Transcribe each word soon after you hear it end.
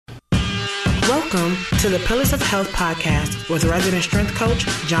Welcome to the Pillars of Health podcast with resident strength coach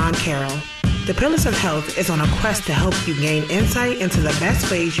John Carroll. The Pillars of Health is on a quest to help you gain insight into the best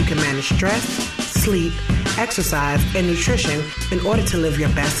ways you can manage stress, sleep, exercise, and nutrition in order to live your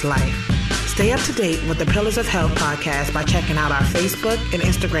best life. Stay up to date with the Pillars of Health podcast by checking out our Facebook and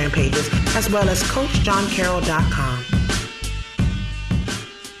Instagram pages, as well as CoachJohnCarroll.com.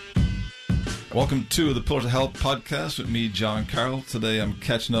 Welcome to the Pillars of Health podcast with me, John Carroll. Today I'm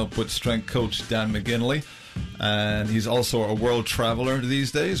catching up with strength coach Dan McGinley, and he's also a world traveler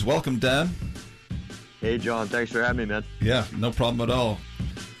these days. Welcome, Dan. Hey, John. Thanks for having me, man. Yeah, no problem at all.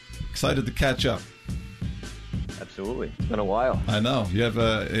 Excited to catch up. Absolutely. It's been a while. I know. You have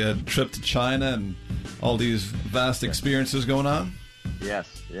a trip to China and all these vast experiences going on?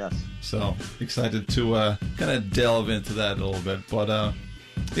 Yes. So excited to kind of delve into that a little bit. But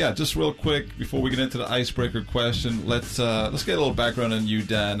yeah, just real quick before we get into the icebreaker question, let's get a little background on you,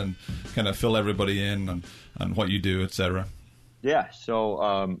 Dan, and kind of fill everybody in on what you do, etc. Yeah,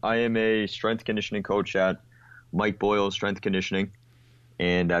 so I am a strength conditioning coach at Mike Boyle Strength Conditioning,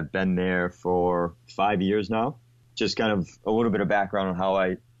 and I've been there for 5 years now. Just kind of a little bit of background on how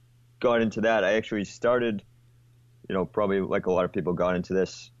I got into that. I actually started, probably like a lot of people got into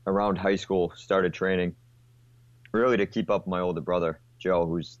this around high school, started training really to keep up with my older brother, Joe,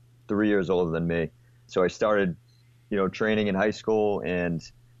 who's 3 years older than me. So I started, training in high school and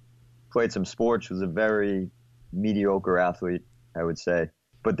played some sports, was a very mediocre athlete, I would say.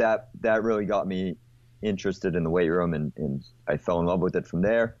 But that really got me interested in the weight room, and I fell in love with it from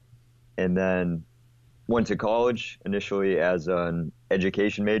there. And then went to college initially as an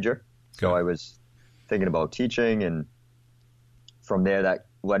education major. So I was thinking about teaching, and from there that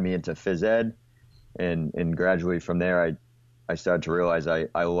led me into phys ed. And gradually from there I started to realize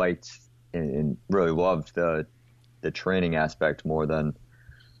I liked and really loved the training aspect more than,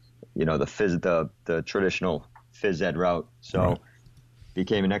 the traditional phys ed route. So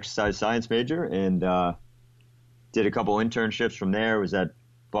became an exercise science major and did a couple internships from there. Was at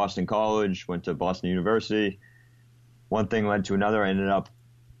Boston College, went to Boston University. One thing led to another. I ended up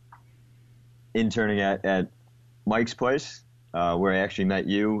interning at Mike's place, where I actually met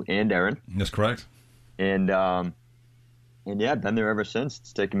you and Aaron. That's correct. And yeah, I've been there ever since.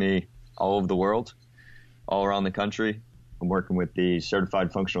 It's taken me all over the world, all around the country. I'm working with the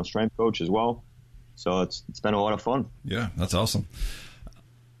certified functional strength coach as well. So it's been a lot of fun. Yeah, that's awesome.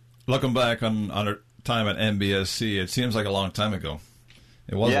 Looking back on our time at MBSC, it seems like a long time ago.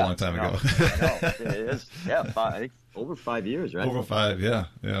 It was a long time ago. I know. It is. Yeah, I think over 5 years, right? Over 5, yeah.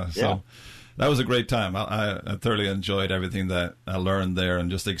 So that was a great time. I thoroughly enjoyed everything that I learned there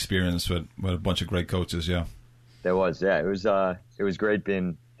and just the experience with a bunch of great coaches, yeah. There was, yeah. It was great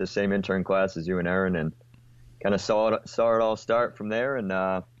being the same intern class as you and Aaron, and kind of saw it all start from there. And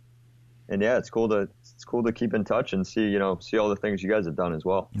yeah, it's cool to keep in touch and see all the things you guys have done as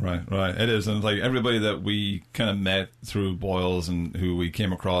well. Right. It is, and like everybody that we kind of met through Boyles and who we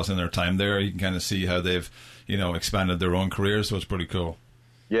came across in their time there, you can kind of see how they've expanded their own careers. So it's pretty cool.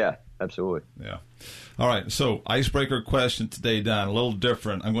 Yeah, absolutely. Yeah. All right. So icebreaker question today, Dan. A little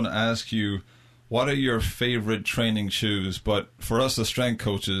different. I'm going to ask you, what are your favorite training shoes? But for us as strength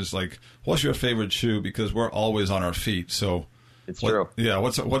coaches, like, what's your favorite shoe? Because we're always on our feet. So it's true. Yeah.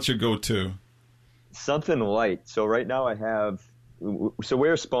 What's your go-to? Something light. So right now I have. So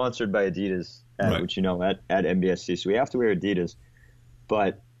we're sponsored by Adidas, which at MBSC. So we have to wear Adidas.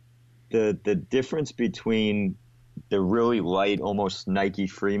 But the difference between the really light, almost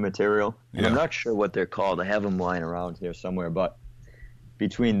Nike-free material, and I'm not sure what they're called. I have them lying around here somewhere, but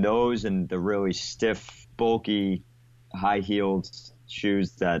between those and the really stiff, bulky, high-heeled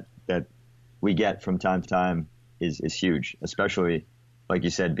shoes that we get from time to time is huge, especially, like you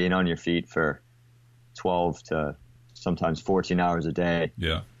said, being on your feet for 12 to sometimes 14 hours a day.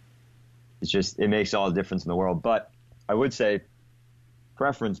 Yeah. It makes all the difference in the world. But I would say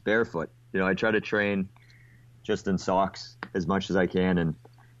preference barefoot. I try to train just in socks as much as I can, and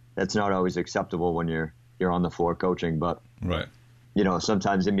that's not always acceptable when you're on the floor coaching, but right.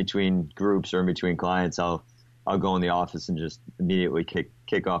 Sometimes in between groups or in between clients, I'll go in the office and just immediately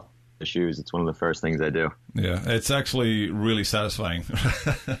kick off the shoes. It's one of the first things I do. Yeah, it's actually really satisfying.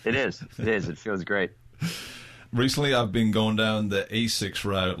 It is. It feels great. Recently, I've been going down the ASICS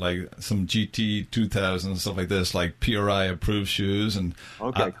route, like some GT 2000 and stuff like this, like PRI approved shoes. And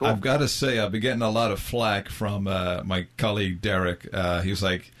cool. I've got to say, I've been getting a lot of flack from my colleague Derek. He was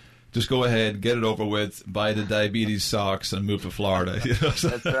like, just go ahead, get it over with, buy the diabetes socks, and move to Florida. That's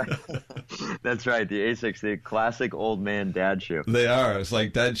right. That's right. The ASICS, the classic old man dad shoe. They are. It's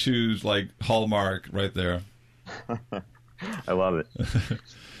like dad shoes, like Hallmark right there. I love it.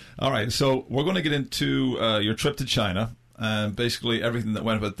 All right, so we're going to get into your trip to China and basically everything that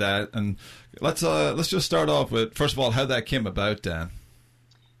went with that. And let's just start off with, first of all, how that came about, Dan.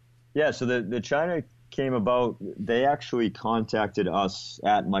 Yeah, so the China came about, they actually contacted us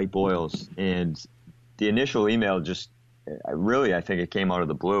at Mike Boyle's, and the initial email just really, I think it came out of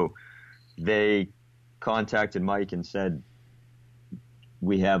the blue. They contacted Mike and said,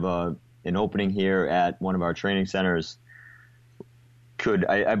 we have an opening here at one of our training centers.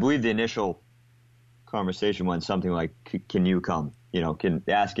 I believe the initial conversation went something like, can you come?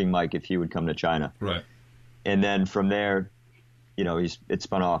 Asking Mike if he would come to China. Right. And then from there, it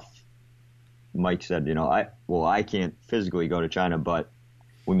spun off. Mike said, I can't physically go to China, but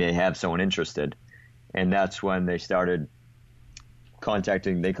we may have someone interested. And that's when they started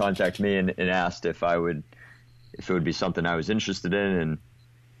contacted me and asked if it would be something I was interested in. And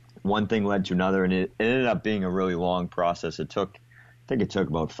one thing led to another, and it ended up being a really long process. I think it took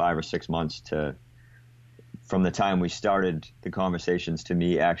about 5 or 6 months from the time we started the conversations to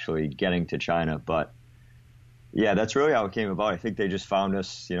me actually getting to China. But yeah, that's really how it came about. I think they just found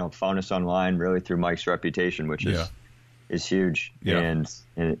us online really through Mike's reputation, which is huge. Yeah.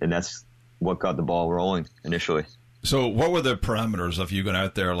 And that's what got the ball rolling initially. So what were the parameters of you going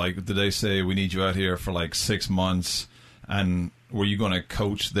out there? Like, did they say, we need you out here for like 6 months? And were you going to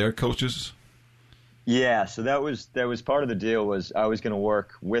coach their coaches? Yeah, so that was part of the deal. Was I was going to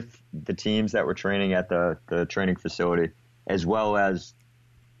work with the teams that were training at the training facility, as well as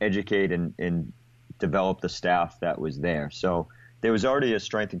educate and develop the staff that was there. So there was already a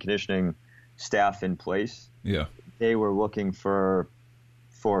strength and conditioning staff in place. Yeah, they were looking for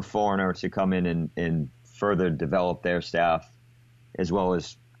a foreigner to come in and further develop their staff, as well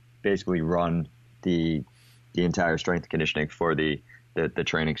as basically run the entire strength and conditioning for the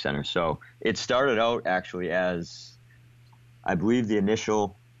training center. So it started out actually as, I believe the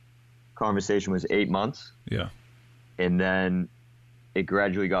initial conversation was 8 months. Yeah. And then it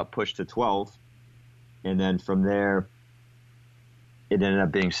gradually got pushed to 12. And then from there, it ended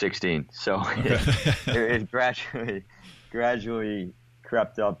up being 16. So it gradually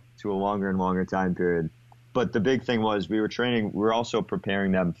crept up to a longer and longer time period. But the big thing was we were also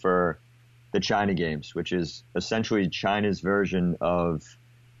preparing them for the China Games, which is essentially China's version of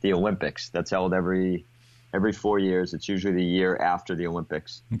the Olympics. That's held every 4 years. It's usually the year after the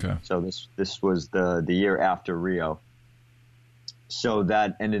Olympics. Okay. So this was the year after Rio. So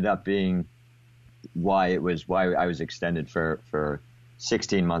that ended up being why I was extended for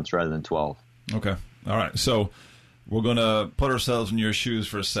 16 months rather than 12. Okay. All right. So we're going to put ourselves in your shoes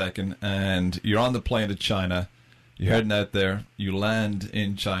for a second, and you're on the plane to China. You're heading out there. You land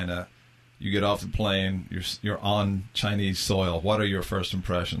in China. You get off the plane, you're on Chinese soil. What are your first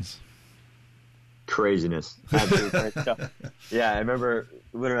impressions? Craziness. Yeah, I remember,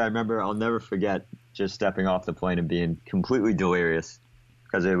 I'll never forget just stepping off the plane and being completely delirious,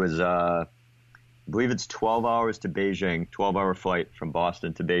 because it was, I believe it's 12 hours to Beijing, 12-hour flight from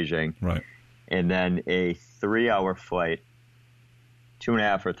Boston to Beijing. Right. And then a 3-hour flight,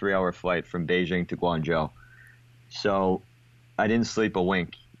 2.5 or 3-hour flight from Beijing to Guangzhou. So I didn't sleep a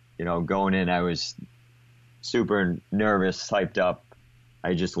wink. Going in, I was super nervous, hyped up.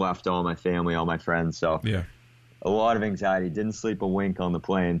 I just left all my family, all my friends. So yeah, a lot of anxiety. Didn't sleep a wink on the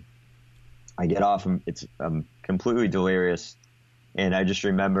plane. I get off, and I'm completely delirious. And I just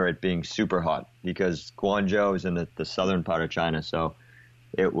remember it being super hot because Guangzhou is in the southern part of China. So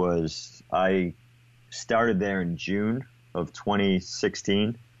I started there in June of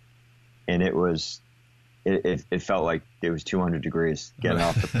 2016, and it felt like it was 200 degrees getting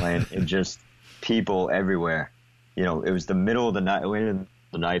off the plane, and just people everywhere. It was the middle of the night. We ended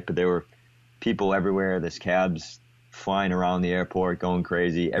the night, but there were people everywhere. There's cabs flying around the airport, going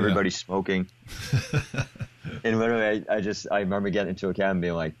crazy. Everybody's smoking. And literally, I remember getting into a cab and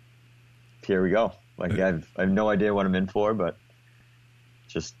being like, "Here we go." Like I have no idea what I'm in for, but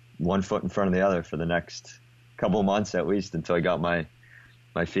just one foot in front of the other for the next couple of months at least, until I got my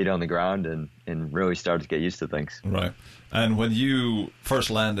feet on the ground and really started to get used to things. Right. And when you first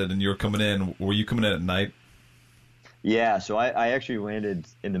landed and you were coming in, were you coming in at night? Yeah, so I actually landed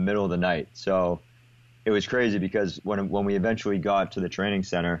in the middle of the night. So it was crazy because when we eventually got to the training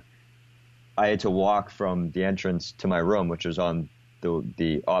center, I had to walk from the entrance to my room, which was on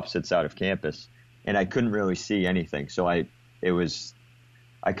the opposite side of campus, and I couldn't really see anything. So I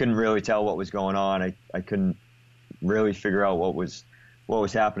couldn't really tell what was going on. I couldn't really figure out what was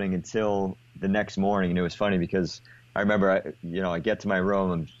happening until the next morning. And it was funny because I remember, I get to my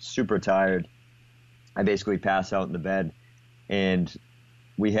room, I'm super tired. I basically pass out in the bed, and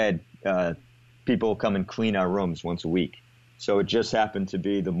we had people come and clean our rooms once a week. So it just happened to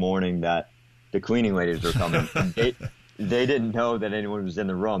be the morning that the cleaning ladies were coming. They didn't know that anyone was in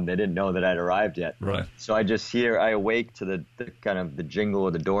the room. They didn't know that I'd arrived yet. Right. So I awake to the kind of the jingle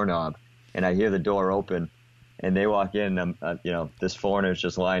of the doorknob, and I hear the door open, and they walk in, and this foreigner's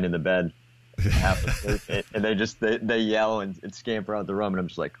just lying in the bed, half asleep, and they yell and scamper out the room, and I'm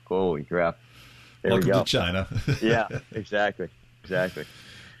just like, holy crap. There Welcome we go. to China. Yeah, exactly.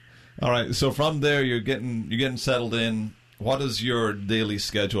 All right. So from there, you're getting settled in. What does your daily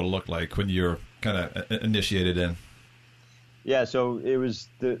schedule look like when you're kind of initiated in? Yeah, so it was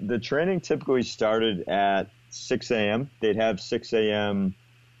the training typically started at 6 a.m. They'd have 6 a.m.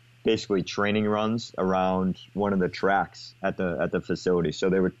 basically training runs around one of the tracks at the facility.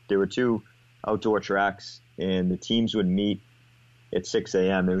 So there were 2 outdoor tracks, and the teams would meet at 6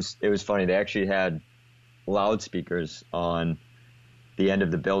 a.m. It was funny. They actually had loudspeakers on the end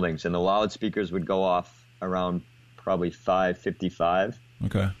of the buildings, and the loudspeakers would go off around probably 5:55.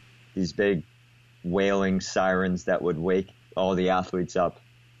 Okay. These big wailing sirens that would wake all the athletes up,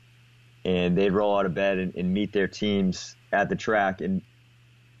 and they'd roll out of bed and meet their teams at the track. And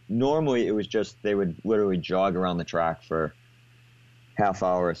normally it was just they would literally jog around the track for half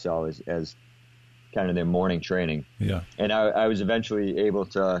hour or so as kind of their morning training. Yeah. And I was eventually able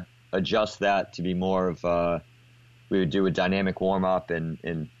to adjust that to be more of we would do a dynamic warm up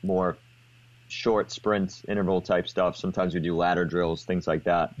and more short sprints, interval type stuff. Sometimes we do ladder drills, things like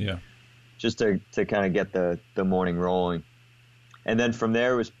that. Yeah. Just to kind of get the morning rolling. And then from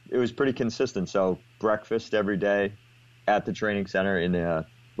there, it was pretty consistent. So breakfast every day at the training center in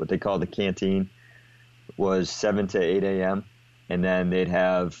what they call the canteen was 7 to 8 a.m. And then they'd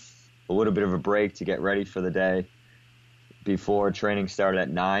have a little bit of a break to get ready for the day before training started at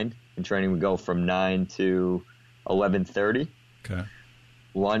 9. And training would go from 9 to 11:30. Okay.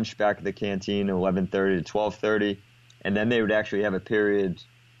 Lunch back at the canteen, 11:30 to 12:30. And then they would actually have a period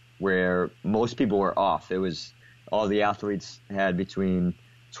where most people were off. It was all the athletes had between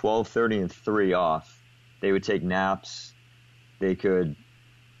 12:30 and 3 off. They would take naps. They could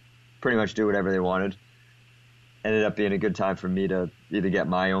pretty much do whatever they wanted. Ended up being a good time for me to either get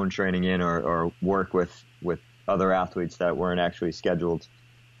my own training in or work with other athletes that weren't actually scheduled.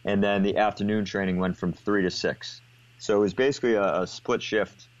 And then the afternoon training went from 3 to 6. So it was basically a split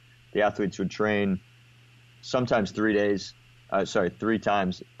shift. The athletes would train sometimes 3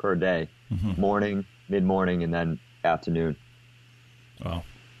 times per day, morning, mid-morning, and then afternoon. Wow.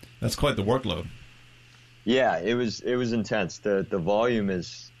 That's quite the workload. Yeah, it was intense. The volume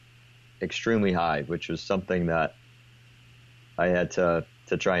is extremely high, which was something that I had to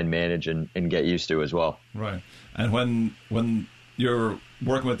try and manage and get used to as well. Right. And when you're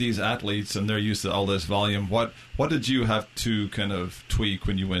working with these athletes and they're used to all this volume, what did you have to kind of tweak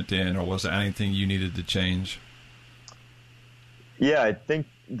when you went in, or was there anything you needed to change? Yeah, I think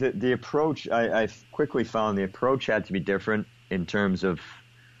the approach, I quickly found the approach had to be different in terms of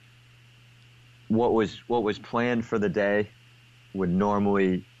what was planned for the day would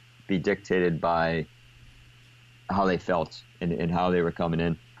normally be dictated by how they felt and how they were coming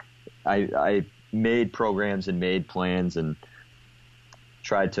in. I made programs and made plans and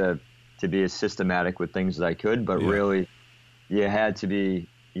tried to be as systematic with things as I could, but really you had to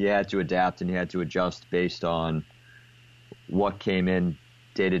adapt and you had to adjust based on what came in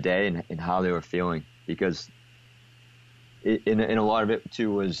day to day and how they were feeling, because in a lot of it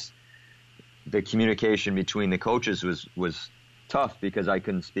too was the communication between the coaches was tough because I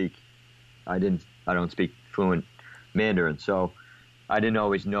couldn't speak. I don't speak fluent Mandarin, so I didn't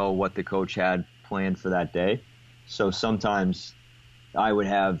always know what the coach had planned for that day. So sometimes I would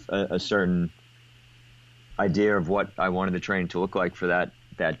have a certain idea of what I wanted the training to look like for that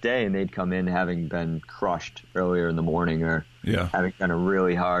day, and they'd come in having been crushed earlier in the morning or having done a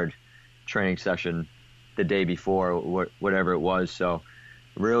really hard training session the day before, whatever it was. So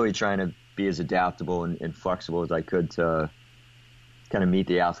really trying to be as adaptable and flexible as I could to kind of meet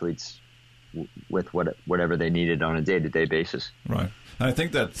the athletes with whatever they needed on a day-to-day basis. Right. And I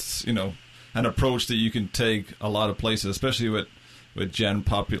think that's, an approach that you can take a lot of places, especially with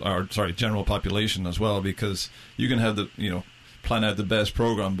general population as well, because you can have plan out the best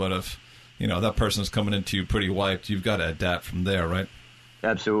program, but if that person's coming into you pretty wiped, you've got to adapt from there, right?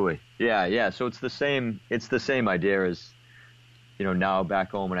 Absolutely. Yeah. So it's the same idea as now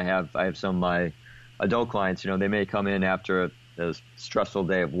back home when I have some of my adult clients, they may come in after a stressful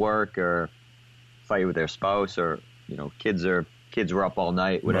day of work or fight with their spouse, or kids were up all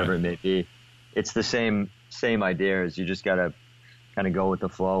night, whatever it may be. It's the same idea as you just got to kind of go with the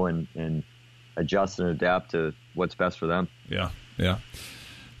flow and adjust and adapt to what's best for them. Yeah.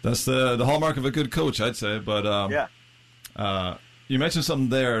 That's the hallmark of a good coach, I'd say. But You mentioned something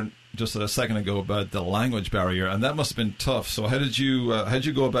there just a second ago about the language barrier, and that must have been tough. So how did you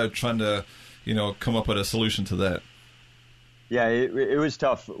go about trying to, come up with a solution to that? Yeah, it was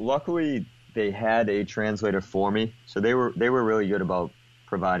tough. Luckily, they had a translator for me, so they were really good about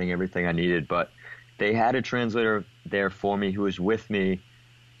providing everything I needed. But they had a translator there for me who was with me,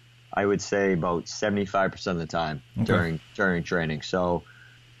 I would say, about 75% of the time during training. So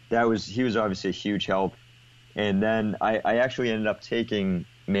he was obviously a huge help. And then I actually ended up taking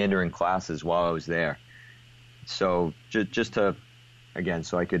Mandarin classes while I was there. So just to, again,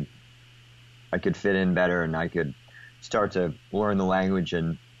 so I could fit in better and I could start to learn the language.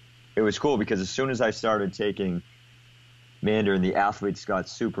 And it was cool because as soon as I started taking Mandarin, the athletes got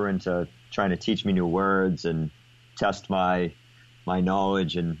super into trying to teach me new words and test my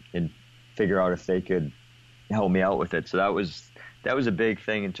knowledge and figure out if they could help me out with it. So that was a big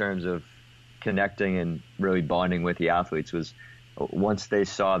thing in terms of connecting and really bonding with the athletes. Was once they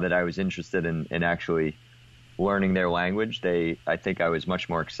saw that I was interested in actually learning their language, I think I was much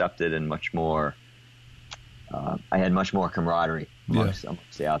more accepted and much more I had much more camaraderie amongst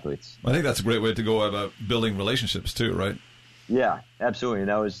the athletes. I think that's a great way to go about building relationships too, right? Yeah, absolutely. And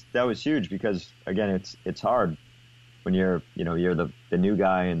that was huge because again, it's hard when you're the new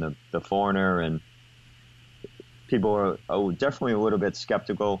guy and the foreigner, and people are definitely a little bit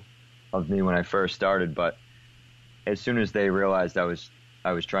skeptical of me when I first started, but as soon as they realized I was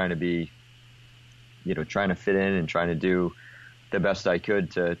trying to be, trying to fit in and trying to do the best I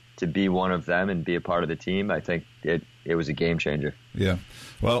could to be one of them and be a part of the team, I think it was a game changer. Yeah.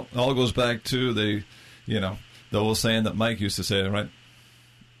 Well, it all goes back to the old saying that Mike used to say, right?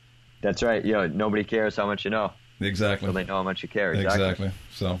 That's right. Nobody cares how much you know. Exactly. So they know how much you care. Exactly.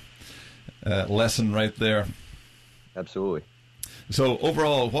 So, lesson right there. Absolutely. So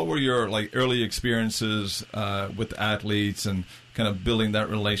overall, what were your early experiences with athletes and kind of building that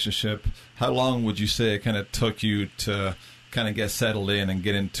relationship? How long would you say it kind of took you to kind of get settled in and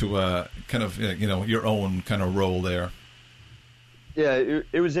get into a kind of your own kind of role there? Yeah,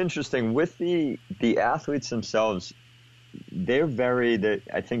 it was interesting with the athletes themselves.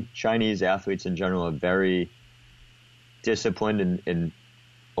 I think Chinese athletes in general are very disciplined and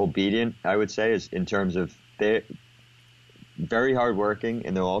obedient, I would say, is in terms of they're very hardworking,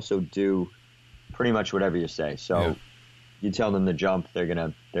 and they'll also do pretty much whatever you say. So you tell them to jump,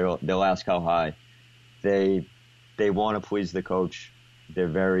 they'll ask how high. They want to please the coach.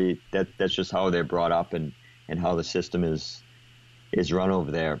 They're that's just how they're brought up and how the system is run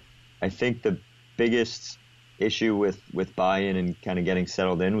over there. I think the biggest issue with buy-in and kind of getting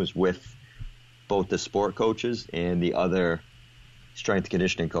settled in was with both the sport coaches and the other strength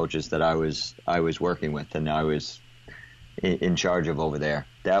conditioning coaches that I was working with and I was in charge of over there.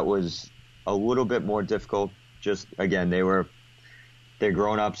 That was a little bit more difficult. Just again, they're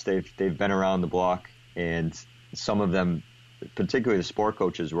grown-ups. They've been around the block, and some of them, particularly the sport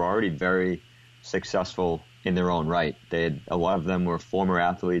coaches, were already very successful in their own right. A lot of them were former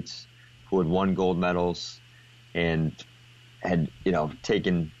athletes who had won gold medals and had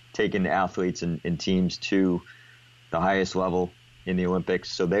taken athletes and teams to the highest level in the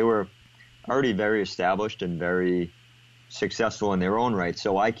Olympics. So they were already very established and very successful in their own right.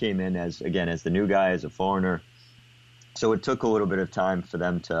 So I came in as the new guy, as a foreigner. So it took a little bit of time for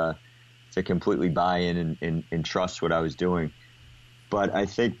them to completely buy in and trust what I was doing. But I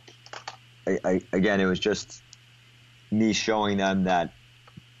think, again, it was just me showing them that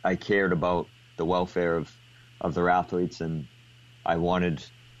I cared about the welfare of their athletes, and I wanted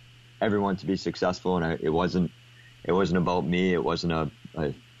everyone to be successful. And it wasn't about me. It wasn't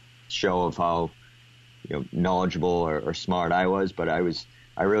a show of how knowledgeable or smart I was, but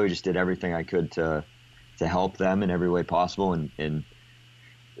I really just did everything I could to help them in every way possible, and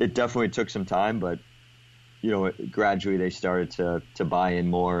it definitely took some time, but gradually they started to buy in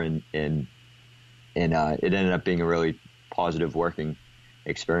more, and it ended up being a really positive working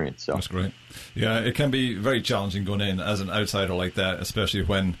experience. So that's great. Yeah, it can be very challenging going in as an outsider like that, especially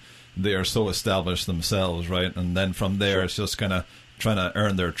when they are so established themselves, right? And then from there, It's just kind of trying to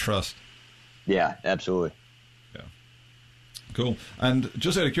earn their trust. Yeah, absolutely. Yeah. Cool. And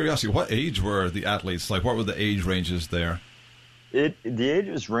just out of curiosity, what age were the athletes? What were the age ranges there? The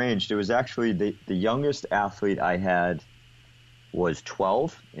ages ranged. It was actually the youngest athlete I had was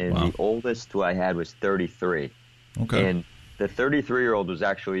 12, and the oldest who I had was 33. Okay. And the 33-year-old was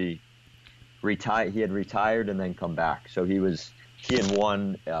actually retired. He had retired and then come back. So he had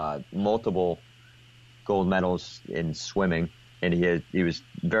won multiple gold medals in swimming, and he was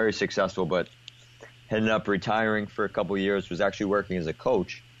very successful, but ended up retiring for a couple of years, was actually working as a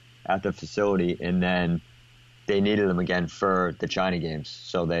coach at the facility, and then they needed him again for the China games.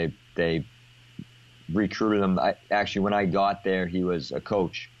 So they recruited him. Actually, when I got there, he was a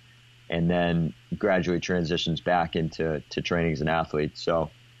coach, and then gradually transitions back into training as an athlete. So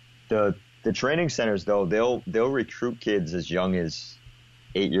the training centers, though, they'll recruit kids as young as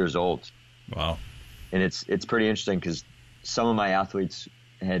 8 years old. Wow. And it's pretty interesting because some of my athletes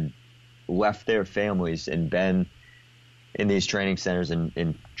had left their families and been in these training centers and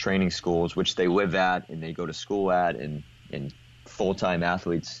in training schools, which they live at and they go to school at, and full-time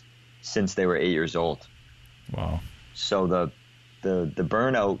athletes since they were 8 years old. Wow. So the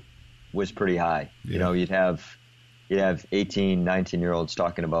burnout was pretty high. Yeah. You know, you'd have 18, 19-year-olds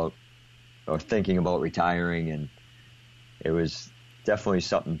talking about or thinking about retiring, and it was definitely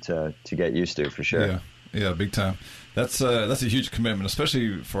something to get used to, for sure. Yeah, big time. That's a huge commitment,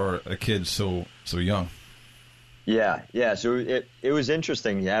 especially for a kid so young. Yeah. So it was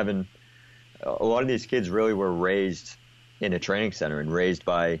interesting having a lot of these kids really were raised in a training center and raised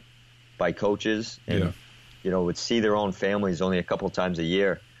by coaches, and would see their own families only a couple of times a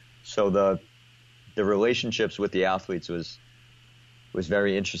year. So the relationships with the athletes was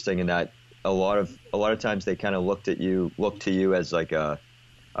very interesting in that a lot of times they kind of looked to you as like a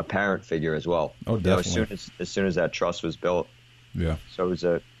parent figure as well. Oh, definitely. As soon as that trust was built. Yeah. So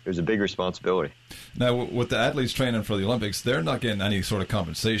it was a big responsibility. Now, with the athletes training for the Olympics, they're not getting any sort of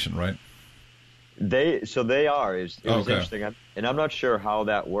compensation, right? They are. It was okay. Interesting, and I'm not sure how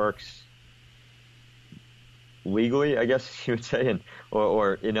that works legally, I guess you would say,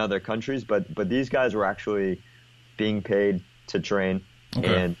 or in other countries. But these guys were actually being paid to train,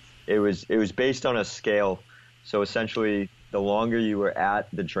 okay. And it was based on a scale. So essentially, the longer you were at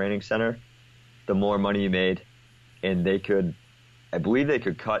the training center, the more money you made, and I believe they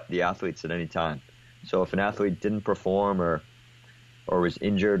could cut the athletes at any time. So if an athlete didn't perform or was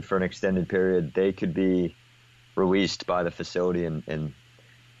injured for an extended period, they could be released by the facility,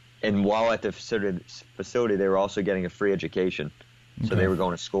 and while at the facility, they were also getting a free education. Okay. So they were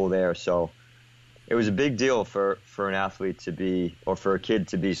going to school there. So it was a big deal for an athlete to be, or for a kid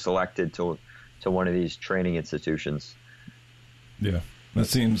to be selected to one of these training institutions. Yeah, that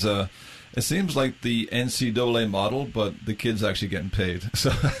seems it seems like the NCAA model, but the kid's actually getting paid.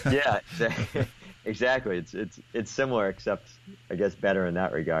 So yeah, exactly. It's similar, except I guess better in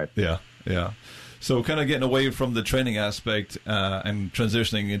that regard. Yeah. So kind of getting away from the training aspect and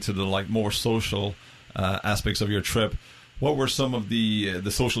transitioning into the more social aspects of your trip. What were some of the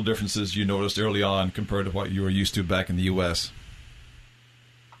social differences you noticed early on compared to what you were used to back in the U.S.?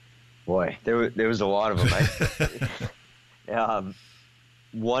 Boy, there was a lot of them.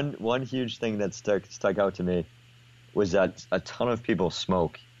 One huge thing that stuck out to me was that a ton of people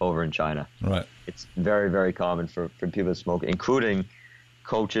smoke over in China. Right. It's very, very common for people to smoke, including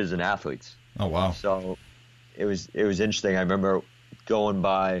coaches and athletes. Oh, wow. So it was interesting. I remember going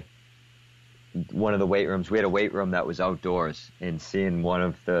by one of the weight rooms. We had a weight room that was outdoors, and seeing one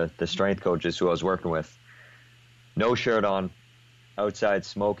of the strength coaches who I was working with, no shirt on, outside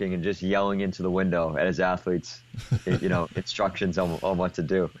smoking, and just yelling into the window at his athletes, instructions on what to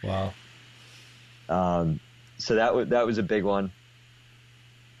do. Wow. So that was a big one.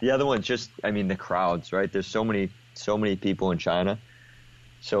 The other one, the crowds, right? There's so many people in China.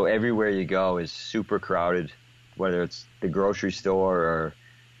 So everywhere you go is super crowded, whether it's the grocery store or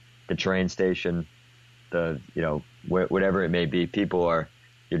the train station, whatever it may be.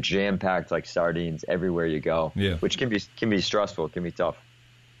 You're jam-packed like sardines everywhere you go, which can be stressful. It can be tough.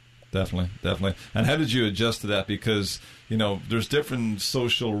 Definitely. And how did you adjust to that? Because, there's different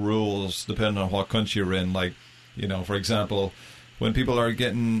social rules depending on what country you're in. Like, for example, when people are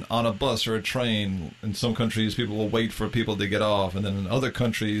getting on a bus or a train, in some countries, people will wait for people to get off. And then in other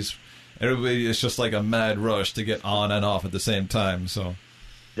countries, everybody is just like a mad rush to get on and off at the same time. So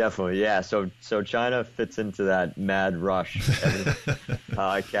definitely, yeah. So China fits into that mad rush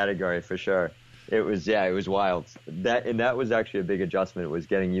category for sure. It was wild. That was actually a big adjustment. It was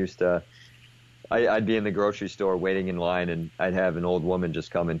getting used to. I'd be in the grocery store waiting in line, and I'd have an old woman just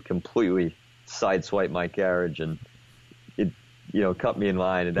come and completely sideswipe my carriage and cut me in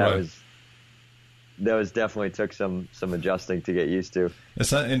line, and that was definitely took some adjusting to get used to.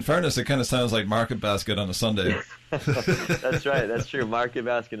 In fairness, it kind of sounds like Market Basket on a Sunday. That's right. That's true. Market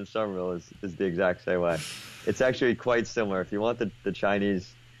Basket in Somerville is the exact same way. It's actually quite similar. If you want the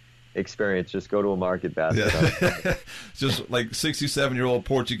Chinese experience, just go to a Market Basket. Yeah. Just like 67-year-old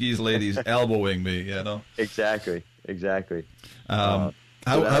Portuguese ladies elbowing me, Exactly. How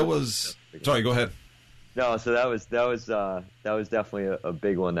was? Sorry, go ahead. No, so that was definitely a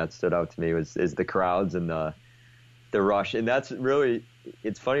big one that stood out to me is the crowds and the rush, and that's really,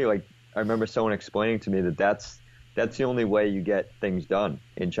 it's funny, like remember someone explaining to me that that's the only way you get things done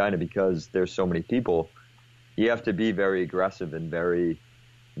in China, because there's so many people. You have to be very aggressive and very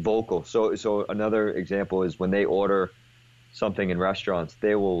vocal. So another example is when they order something in restaurants,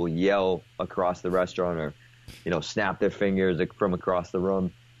 they will yell across the restaurant or, snap their fingers from across the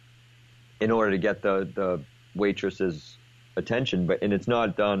room in order to get the waitress's attention. And it's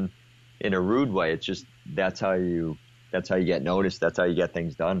not done in a rude way. It's just that's how you get noticed. That's how you get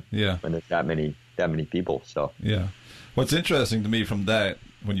things done. Yeah. When there's that many people. So yeah. What's interesting to me from that,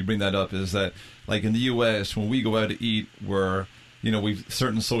 when you bring that up, is that like in the U.S., when we go out to eat, we've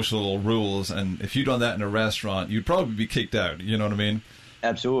certain social rules, and if you'd done that in a restaurant, you'd probably be kicked out. You know what I mean?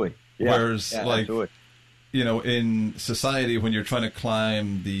 Absolutely. Yeah. Whereas absolutely. In society, when you're trying to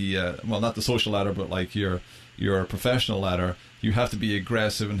climb the not the social ladder, but like your professional ladder, you have to be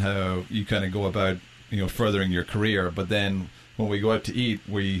aggressive in how you kind of go about furthering your career. But then when we go out to eat,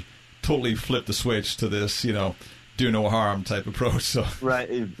 we totally flip the switch to this do no harm type approach. So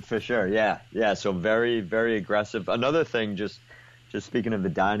right, for sure. Yeah. So very, very aggressive. Another thing, just speaking of the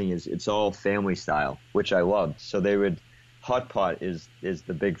dining, is it's all family style, which I loved. So hot pot is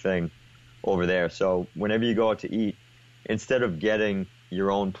the big thing over there. So whenever you go out to eat, instead of getting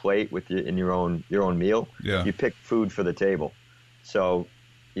your own plate in your own meal, you pick food for the table. So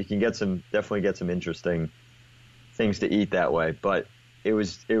you can definitely get some interesting things to eat that way. But it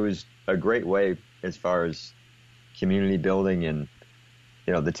was a great way as far as community building, and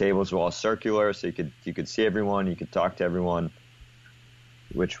the tables were all circular, so you could see everyone, you could talk to everyone,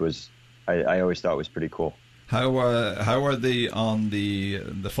 which was I always thought was pretty cool. How are they on the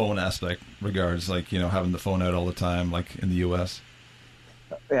phone aspect regards, like having the phone out all the time, like in the U.S.?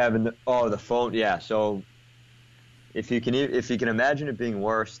 Having the phone, yeah. So if you can imagine it being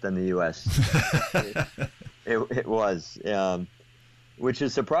worse than the U.S., it was, which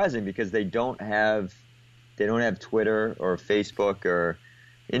is surprising because they don't have Twitter or Facebook or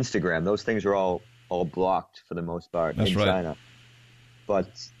Instagram. Those things are all blocked for the most part in China. But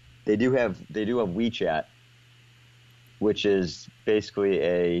they do have WeChat, which is basically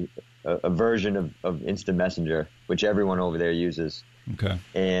a version of Instant Messenger, which everyone over there uses. Okay.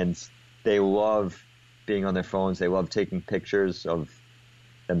 And they love being on their phones. They love taking pictures of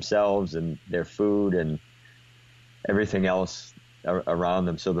themselves and their food and everything else around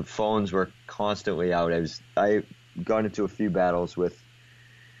them. So the phones were constantly out. I got into a few battles with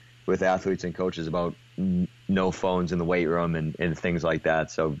athletes and coaches about no phones in the weight room and things like that.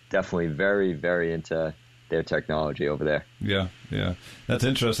 So definitely very, very into their technology over there. Yeah, that's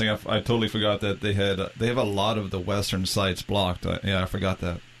interesting. I totally forgot that they have a lot of the Western sites blocked. I forgot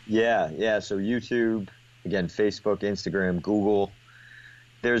that. Yeah. So YouTube, again, Facebook, Instagram, Google.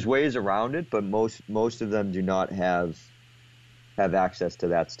 There's ways around it, but most of them do not have access to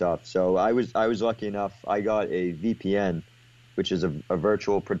that stuff. So I was lucky enough. I got a VPN, which is a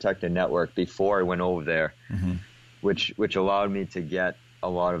virtual protected network, before I went over there, mm-hmm. which allowed me to get a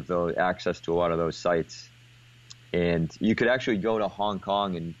lot of access to a lot of those sites. And you could actually go to Hong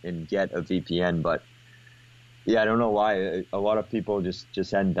Kong and get a VPN, but I don't know why. A lot of people just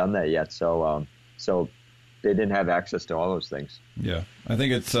hadn't done that yet. So they didn't have access to all those things. Yeah, I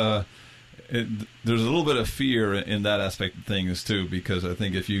think it's there's a little bit of fear in that aspect of things too, because I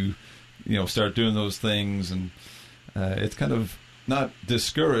think if you start doing those things, and it's kind of not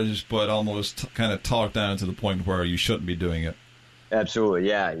discouraged, but almost kind of talked down to the point where you shouldn't be doing it. Absolutely,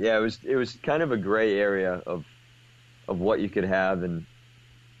 yeah. It was kind of a gray area of what you could have and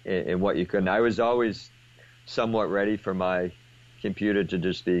what you couldn't. I was always somewhat ready for my computer to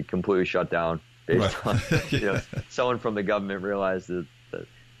just be completely shut down based on someone from the government realized that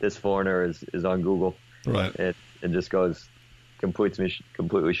this foreigner is on Google, right? And just goes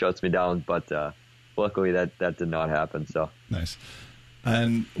completely shuts me down. But luckily that did not happen. So nice.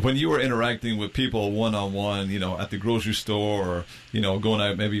 And when you were interacting with people one-on-one, at the grocery store or, going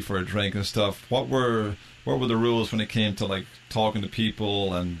out maybe for a drink and stuff, what were the rules when it came to like talking to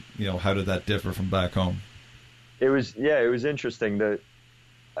people, and, how did that differ from back home? It was interesting.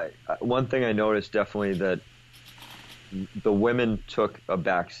 One thing I noticed definitely that the women took a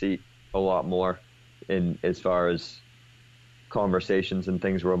back seat a lot more in as far as conversations and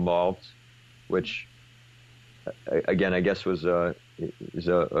things were involved, which again, I guess was is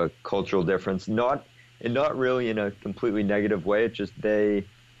a cultural difference, not really in a completely negative way. It's just they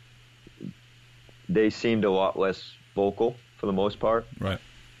seemed a lot less vocal for the most part, right?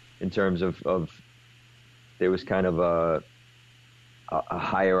 In terms of there was kind of a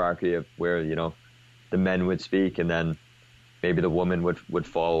hierarchy of where the men would speak and then maybe the woman would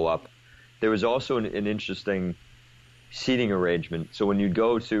follow up. There was also an interesting seating arrangement. So when you'd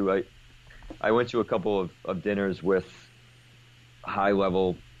go to I went to a couple of dinners with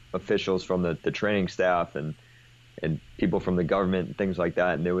high-level officials from the training staff and people from the government and things like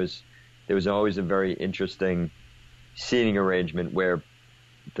that. And there was always a very interesting seating arrangement where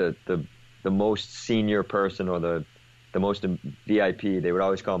the most senior person or the most VIP, they would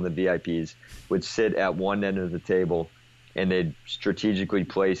always call them the VIPs, would sit at one end of the table, and they'd strategically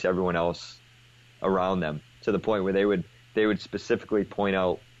place everyone else around them to the point where they would specifically point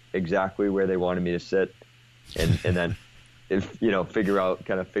out exactly where they wanted me to sit, and then figure out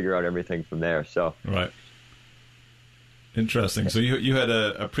everything from there. So right. Interesting. So you had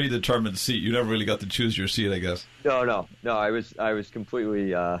a predetermined seat. You never really got to choose your seat, I guess. No. I was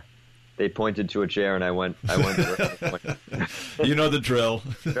completely. They pointed to a chair, and I went. You know the drill.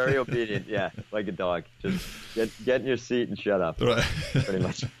 Very obedient, yeah, like a dog. Just get in your seat and shut up. Right. Pretty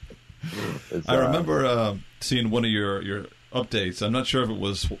much. I remember seeing one of your updates. I'm not sure if it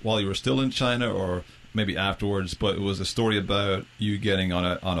was while you were still in China or maybe afterwards, but it was a story about you getting on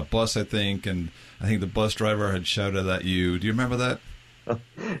a bus, I think, and I think the bus driver had shouted at you. Do you remember that?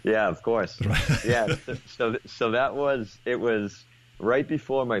 Yeah, of course. Right. Yeah. So it was right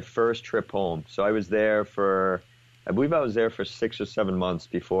before my first trip home. So I believe I was there for 6 or 7 months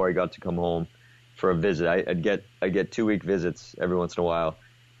before I got to come home for a visit. I'd get 2-week visits every once in a while.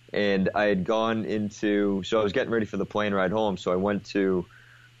 And I had gone so I was getting ready for the plane ride home. So I went to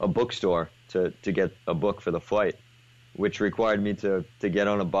a bookstore to get a book for the flight, which required me to get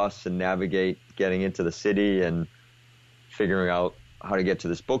on a bus and navigate getting into the city and figuring out how to get to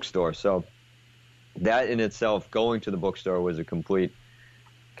this bookstore. So that in itself, going to the bookstore, was a complete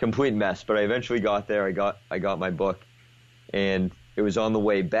mess. But I eventually got there. I got my book, and it was on the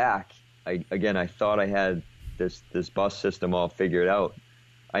way back. I thought I had this bus system all figured out.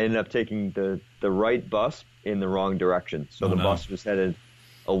 I ended up taking the right bus in the wrong direction. So the bus was headed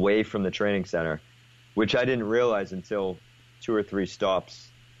away from the training center, which I didn't realize until 2 or 3 stops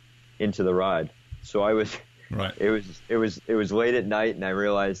into the ride. So I was right. It was late at night, and I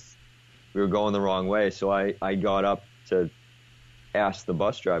realized we were going the wrong way. So I got up to ask the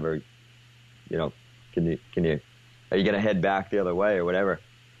bus driver, are you going to head back the other way or whatever?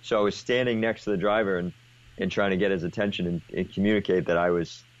 So I was standing next to the driver and trying to get his attention and communicate that I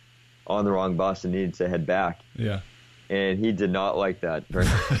was on the wrong bus and needed to head back. Yeah. And he did not like that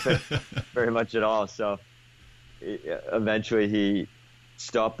very much at all. So eventually he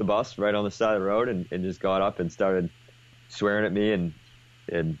stopped the bus right on the side of the road and just got up and started swearing at me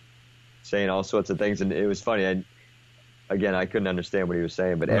and saying all sorts of things. And it was funny. I couldn't understand what he was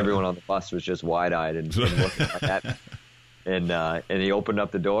saying, but everyone on the bus was just wide-eyed and looking at me. And he opened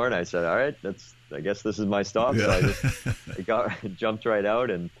up the door, and I said, all right, I guess this is my stop. Yeah. So I jumped right out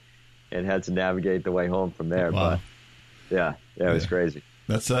and had to navigate the way home from there. Wow. But yeah, it was crazy.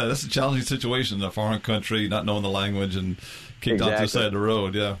 That's a challenging situation in a foreign country, not knowing the language and kicked off the side of the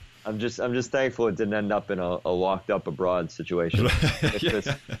road. Yeah. I'm just thankful it didn't end up in a locked up abroad situation,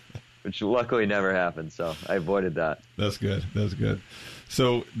 which luckily never happened. So I avoided that. That's good.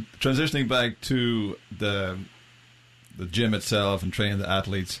 So transitioning back to the gym itself and training the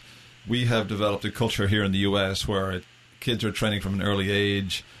athletes, we have developed a culture here in the U.S. where kids are training from an early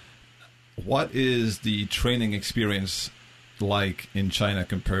age. What is the training experience like in China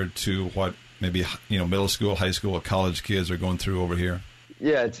compared to what maybe middle school, high school, or college kids are going through over here?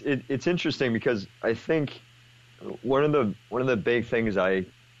 Yeah, it's interesting because I think one of the big things I've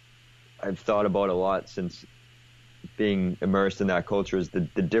thought about a lot since being immersed in that culture is the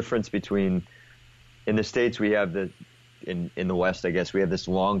difference between, in the States we have in the West, I guess, we have this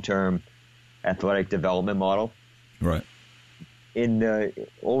long-term athletic development model. Right.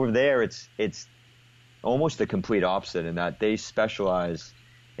 Over there, it's almost the complete opposite in that they specialize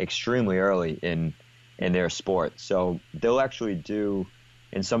extremely early in their sport. So they'll actually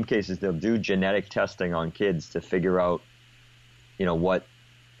in some cases, they'll do genetic testing on kids to figure out,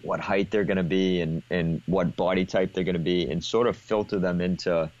 what height they're going to be and what body type they're going to be, and sort of filter them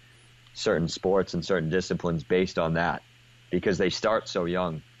into certain sports and certain disciplines based on that, because they start so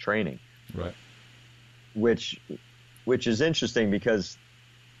young training. Right. Which is interesting because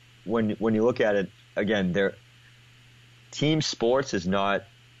when you look at it, again, team sports is not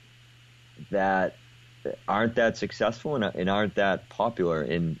aren't that successful and aren't that popular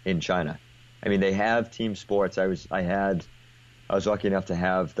in China. I mean, they have team sports. I was lucky enough to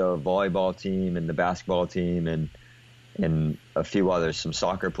have the volleyball team and the basketball team and a few others, some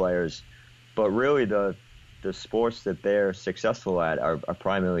soccer players. But really the sports that they're successful at are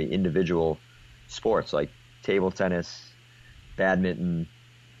primarily individual sports like table tennis, badminton,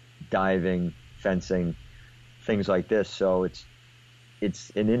 diving, fencing, things like this. So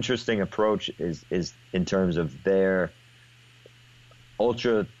it's an interesting approach is in terms of their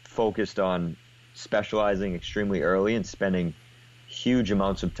ultra focused on specializing extremely early and spending huge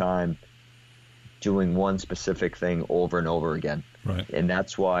amounts of time doing one specific thing over and over again. Right. And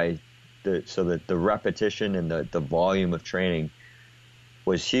that's why the repetition and the volume of training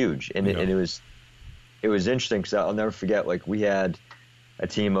was huge. And, and it was interesting because I'll never forget, like, we had a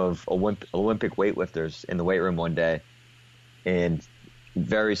team of Olympic weightlifters in the weight room one day, and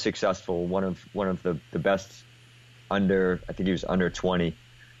very successful, one of the best I think he was under 20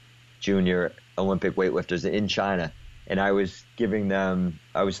 junior Olympic weightlifters in China. And I was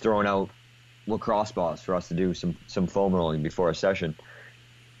throwing out lacrosse balls for us to do some foam rolling before a session,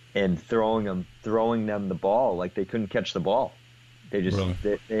 and throwing them the ball like they couldn't catch the ball. They just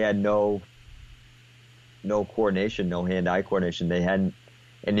really? they had no coordination, no hand-eye coordination. They hadn't,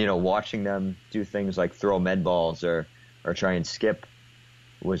 and watching them do things like throw med balls or try and skip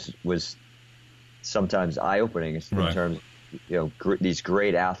was sometimes eye-opening in terms of these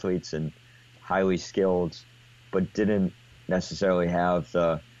great athletes and highly skilled, but didn't necessarily have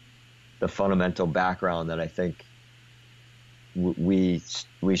the fundamental background that I think we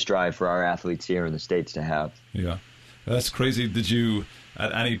strive for our athletes here in the States to have. Yeah, that's crazy. Did you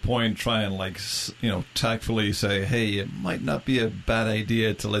at any point try and tactfully say, hey, it might not be a bad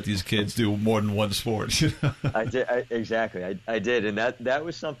idea to let these kids do more than one sport? I did. Exactly. I did. And that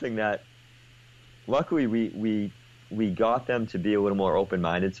was something that luckily we got them to be a little more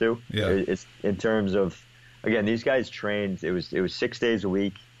open-minded to. Yeah. It's in terms of, again, these guys trained, it was 6 days a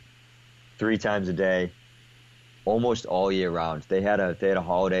week, 3 times a day, almost all year round. They had a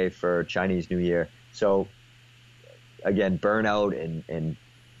holiday for Chinese New Year. So again, burnout and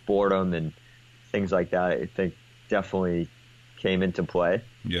boredom and things like that, I think definitely came into play.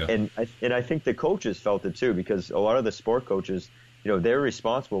 Yeah. And I think the coaches felt it too, because a lot of the sport coaches, they're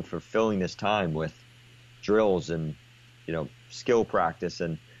responsible for filling this time with drills and, skill practice.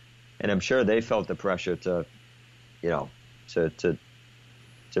 And I'm sure they felt the pressure to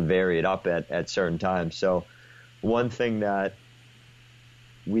vary it up at certain times. So one thing that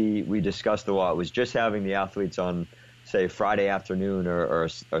we discussed a lot was just having the athletes on, say, Friday afternoon or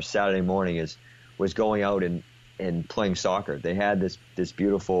Saturday morning was going out and playing soccer. They had this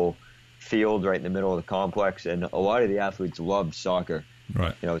beautiful field right in the middle of the complex, and a lot of the athletes loved soccer.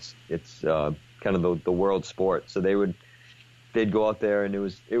 Right. It's kind of the world sport. So they'd go out there, and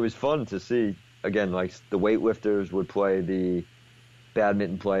it was fun to see. Again, like the weightlifters would play the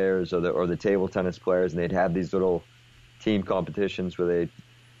badminton players or the table tennis players, and they'd have these little team competitions where they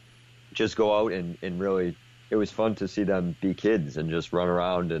just go out and really, it was fun to see them be kids and just run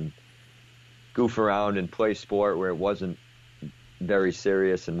around and goof around and play sport where it wasn't very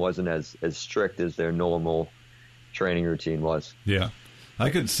serious and wasn't as strict as their normal training routine was. Yeah. I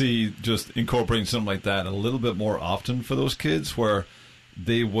could see just incorporating something like that a little bit more often for those kids, where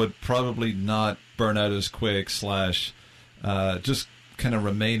they would probably not burn out as quick / just kind of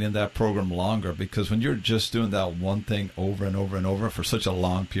remain in that program longer, because when you're just doing that one thing over and over and over for such a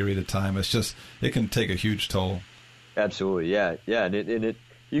long period of time, it can take a huge toll. Absolutely. Yeah. And it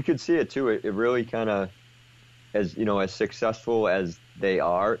you could see it too. It really kind of, as successful as they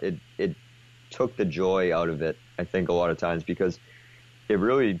are, it took the joy out of it, I think, a lot of times, because it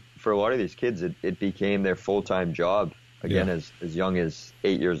really, for a lot of these kids, it became their full-time job. Again, Yeah. as young as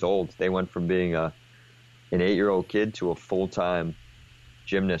 8 years old, they went from being an 8-year-old kid to a full-time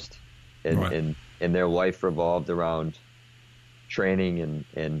gymnast, and their life revolved around training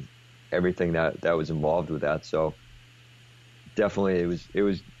and everything that was involved with that. So definitely it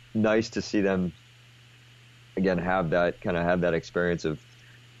was nice to see them again have that experience of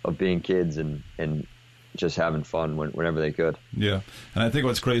being kids and just having fun whenever they could. Yeah. And I think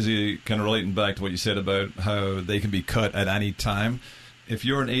what's crazy, kind of relating back to what you said about how they can be cut at any time. If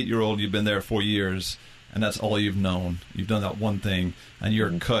you're an 8-year-old, you've been there 4 years, and that's all you've known. You've done that one thing, and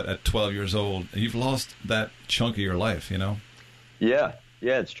you're cut at 12 years old. And you've lost that chunk of your life, Yeah,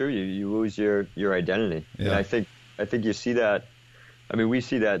 it's true. You lose your identity. Yeah. And I think you see that. I mean, we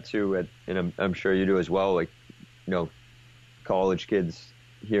see that too, and I'm sure you do as well. Like, college kids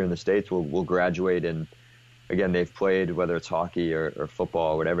here in the States will graduate, and again, they've played, whether it's hockey or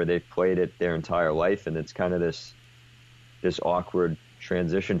football or whatever, they've played it their entire life, and it's kind of this awkward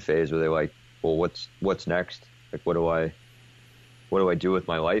transition phase where they're like, well, what's next? Like, what do I do with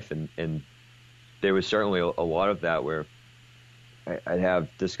my life? And there was certainly a lot of that where I'd have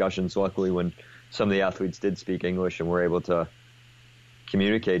discussions, luckily, when some of the athletes did speak English and were able to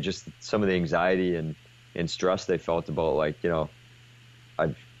communicate just some of the anxiety and stress they felt about, like,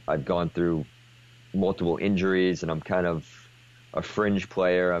 I've gone through multiple injuries, and I'm kind of a fringe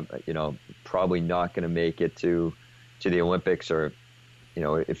player, probably not going to make it to the Olympics, or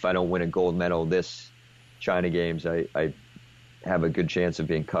if I don't win a gold medal this China Games, I have a good chance of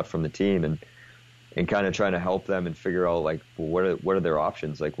being cut from the team, and kind of trying to help them and figure out like, well, what are their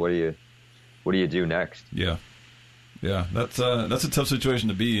options? Like, what do you do next? Yeah, that's a tough situation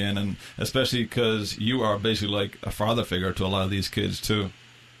to be in, and especially because you are basically like a father figure to a lot of these kids too.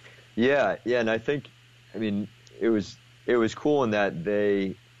 Yeah, and I think, it was cool in that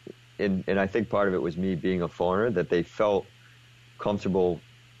they, and I think part of it was me being a foreigner, that they felt comfortable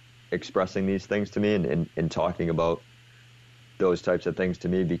expressing these things to me and talking about those types of things to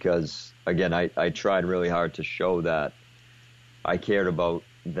me, because again, I tried really hard to show that I cared about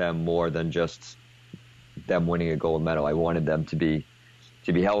them more than just them winning a gold medal. I wanted them to be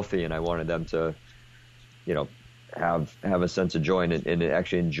healthy, and I wanted them to, have a sense of joy and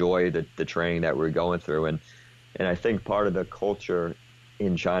actually enjoy the training that we're going through. And I think part of the culture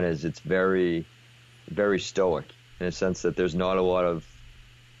in China is it's very, very stoic, in a sense that there's not a lot of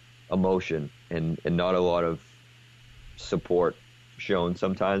emotion and not a lot of support shown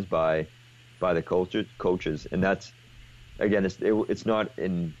sometimes by the coaches. And that's, again, it's not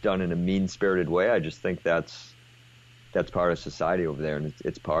done in a mean-spirited way. I just think that's part of society over there, and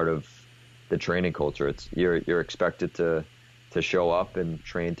it's part of the training culture. It's you're expected to show up and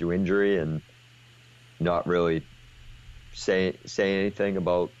train through injury and not really say anything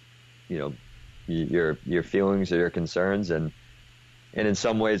about your feelings or your concerns, and in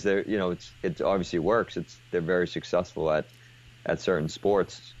some ways they're it obviously works. They're very successful at certain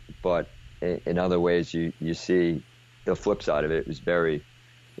sports, but in other ways you see the flip side of it. It was very,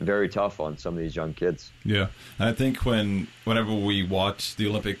 very tough on some of these young kids. Yeah, and I think whenever we watch the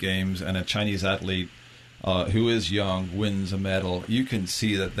Olympic Games and a Chinese athlete who is young wins a medal, you can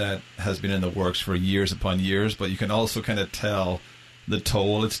see that has been in the works for years upon years, but you can also kind of tell the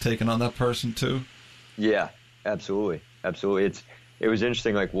toll it's taken on that person too. Yeah, absolutely. It was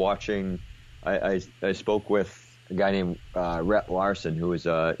interesting, like watching. I spoke with a guy named Rhett Larson, he was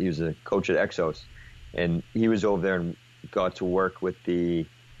a coach at Exos, and he was over there and got to work with the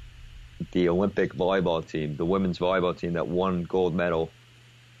Olympic volleyball team, the women's volleyball team that won gold medal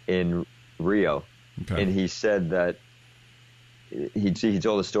in Rio. Okay. And he said that he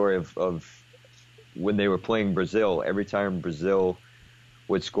told a story of when they were playing Brazil. Every time Brazil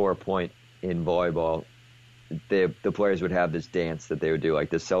would score a point in volleyball, the players would have this dance that they would do, like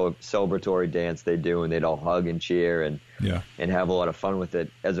this celebratory dance they do, and they'd all hug and cheer and have a lot of fun with it.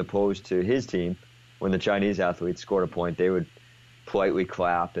 As opposed to his team, when the Chinese athletes scored a point, they would politely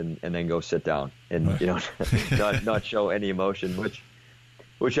clap and then go sit down and not show any emotion,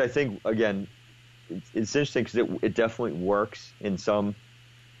 which I think, again, it's interesting because it definitely works in some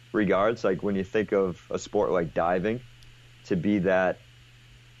regards. Like when you think of a sport like diving, to be that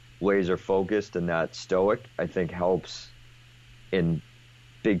laser focused and that stoic, I think helps in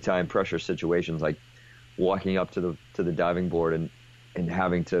big time pressure situations, like walking up to the diving board and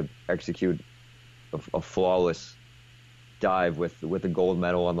having to execute a flawless dive with a gold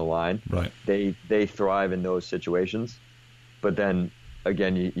medal on the line. Right. They thrive in those situations, but then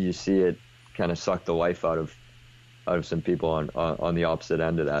again you see it kind of suck the life out of some people on the opposite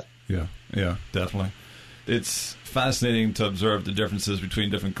end of that. Yeah, definitely. It's fascinating to observe the differences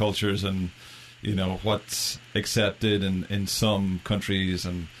between different cultures and what's accepted in some countries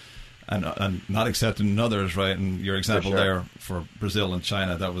and not accepted in others, right? And your example there for Brazil and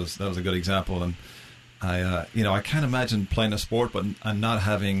China, that was a good example. And I can't imagine playing a sport and not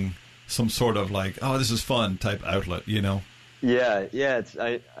having some sort of like, oh, this is fun type outlet, Yeah, it's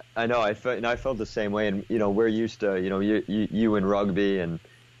I know I felt the same way, and we're used to you in rugby, and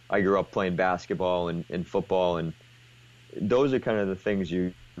I grew up playing basketball and football, and those are kind of the things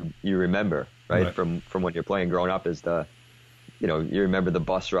you remember, right? From when you're playing growing up, is you remember the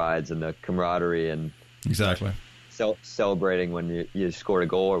bus rides and the camaraderie and exactly celebrating when you scored a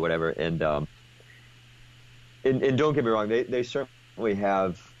goal or whatever, and don't get me wrong, they certainly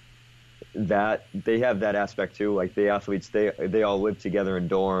have that. They have that aspect too. Like the athletes, they all lived together in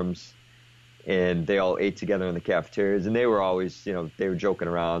dorms, and they all ate together in the cafeterias, and they were always, they were joking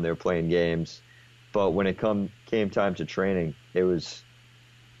around, they were playing games. But when it came time to training, it was,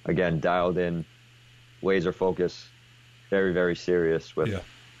 again, dialed in, laser focus, very, very serious with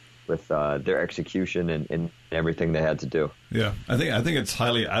their execution and everything they had to do. Yeah, I think it's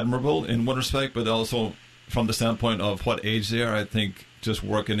highly admirable in one respect, but also from the standpoint of what age they are, I think just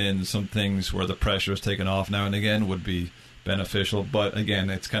working in some things where the pressure is taken off now and again would be beneficial. But again,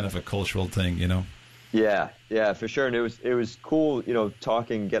 it's kind of a cultural thing, Yeah, for sure. And it was cool,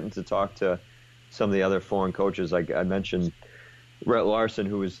 getting to talk to some of the other foreign coaches. Like I mentioned, Rhett Larson,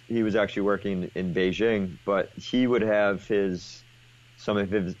 he was actually working in Beijing, but he would have some of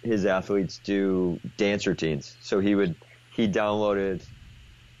his athletes do dance routines. So he downloaded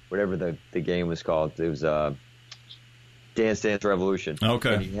whatever the game was called. It was Dance Revolution.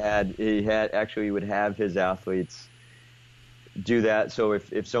 Okay. And he would have his athletes do that. So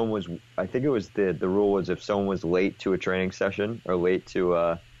if someone was, I think it was the rule was if someone was late to a training session or late to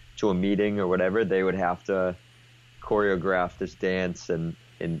a meeting or whatever, they would have to choreograph this dance and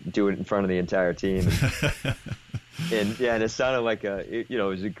do it in front of the entire team. And it sounded like it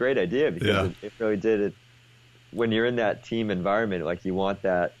was a great idea because it really did it. When you're in that team environment, like you want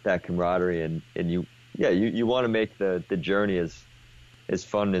that camaraderie and you want to make the journey as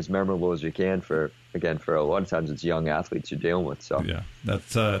fun and as memorable as you can for a lot of times it's young athletes you're dealing with. So yeah,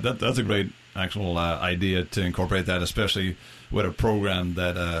 that's a great actual idea to incorporate that, especially with a program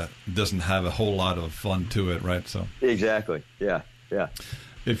that doesn't have a whole lot of fun to it, right? So exactly, yeah.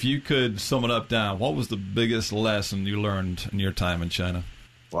 If you could sum it up, Dan, what was the biggest lesson you learned in your time in China?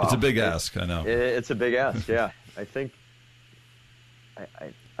 Wow. It's a big ask, I know. It's a big ask, yeah. I think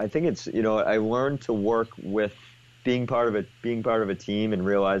it's I learned to work with being part of a team and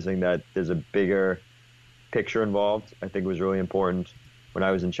realizing that there's a bigger picture involved. I think was really important when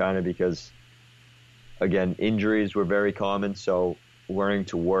I was in China because again, injuries were very common, so learning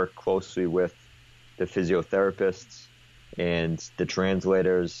to work closely with the physiotherapists and the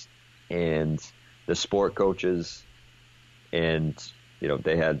translators and the sport coaches and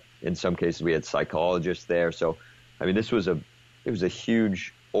they had, in some cases we had psychologists there. So I mean it was a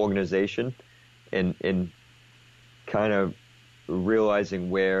huge organization and kind of realizing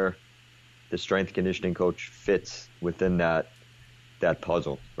where the strength conditioning coach fits within that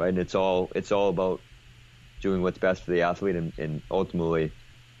puzzle, right? And it's all about doing what's best for the athlete and ultimately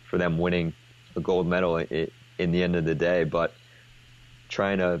for them winning a gold medal in the end of the day, but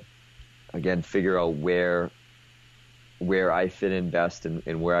trying to again figure out where I fit in best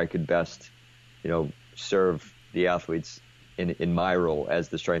and where I could best serve the athletes in my role as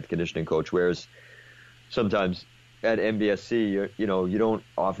the strength conditioning coach. Whereas sometimes at MBSC you don't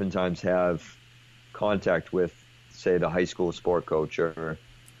oftentimes have contact with, say, the high school sport coach or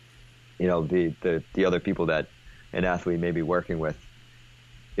the other people that an athlete may be working with.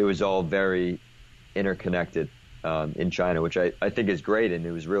 It was all very interconnected in China, which I think is great and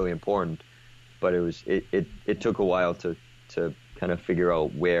it was really important. But it took a while to kind of figure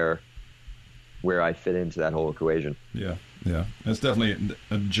out where I fit into that whole equation. Yeah. It's definitely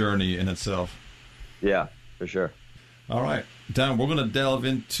a journey in itself. Yeah, for sure. All right, Dan, we're going to delve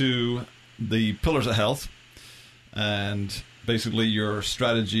into the pillars of health and basically your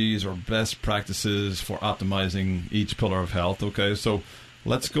strategies or best practices for optimizing each pillar of health. Okay, so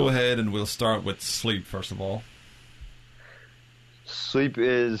let's go ahead and we'll start with sleep first of all. Sleep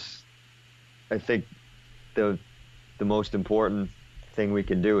is, I think, the most important thing we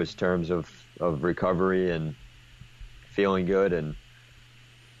can do in terms of recovery and feeling good. And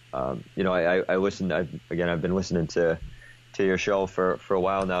I listened. I've been listening to your show for a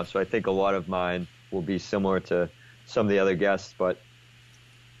while now, so I think a lot of mine will be similar to some of the other guests. But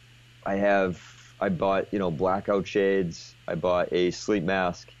I bought blackout shades. I bought a sleep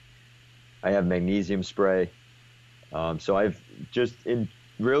mask. I have magnesium spray. So I've just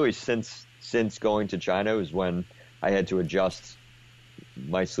really since going to China was when I had to adjust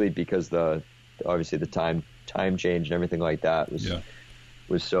my sleep because obviously the time change and everything like that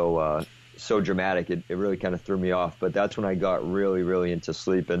was so dramatic. It really kind of threw me off. But that's when I got really, really into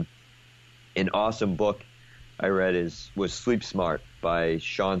sleep. And an awesome book I read was Sleep Smart by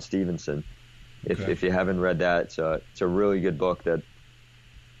Sean Stevenson. If you haven't read that, it's a really good book that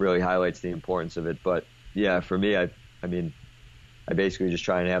really highlights the importance of it. But yeah, for me, I basically just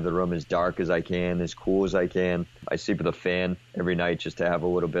try and have the room as dark as I can, as cool as I can. I sleep with a fan every night just to have a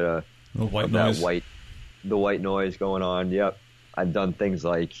little bit of the white noise going on. Yep. I've done things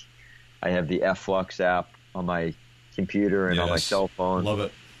like I have the F-Flux app on my computer and on my cell phone. Love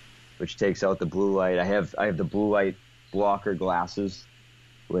it. Which takes out the blue light. I have the blue light blocker glasses,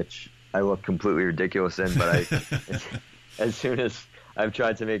 which I look completely ridiculous in, but as soon as I've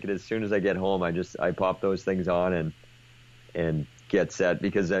tried to make it as soon as I get home, I pop those things on and get set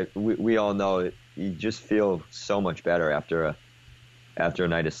because we all know you just feel so much better after a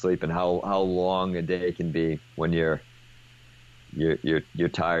night of sleep and how long a day can be when you're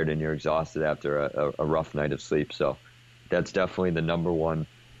tired and you're exhausted after a rough night of sleep. So that's definitely the number one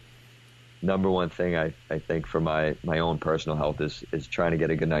thing I think for my own personal health is trying to get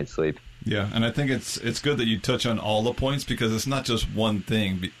a good night's sleep. Yeah, and I think it's good that you touch on all the points because it's not just one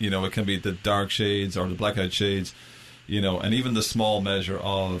thing. It can be the dark shades or the blackout shades. and even the small measure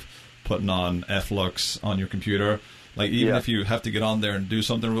of putting on Flux on your computer, like even if you have to get on there and do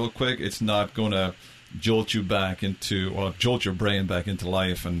something real quick, it's not going to jolt your brain back into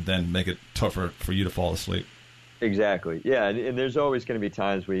life and then make it tougher for you to fall asleep. Exactly. Yeah, and there's always going to be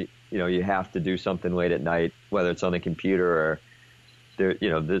times where you have to do something late at night, whether it's on the computer or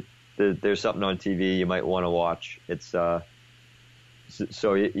there's something on TV you might want to watch. It's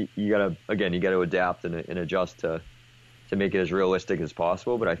so you gotta adapt and adjust to make it as realistic as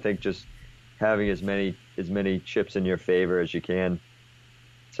possible. But I think just having as many chips in your favor as you can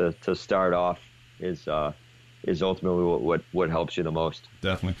to start off is ultimately what helps you the most.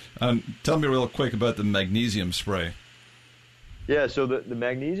 Definitely. Tell me real quick about the magnesium spray. Yeah, so the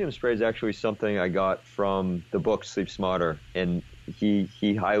magnesium spray is actually something I got from the book Sleep Smarter, and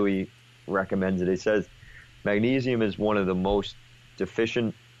he highly recommends it. He says magnesium is one of the most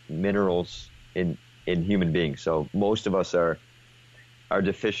deficient minerals in human beings. So most of us are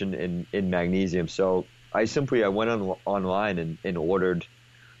deficient in magnesium. So I went online and ordered,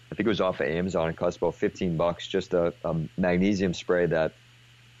 I think it was off of Amazon. It cost about $15, just a magnesium spray that,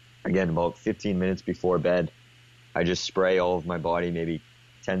 again, about 15 minutes before bed, I just spray all of my body, maybe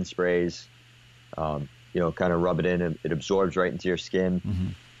 10 sprays, kind of rub it in, and it absorbs right into your skin. Mm-hmm.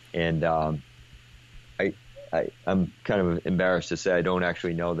 And I'm kind of embarrassed to say I don't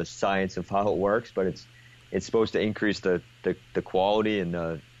actually know the science of how it works, but it's supposed to increase the quality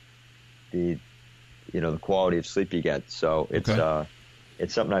and the quality of sleep you get. So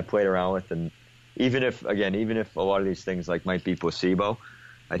it's something I played around with, and even if a lot of these things like might be placebo,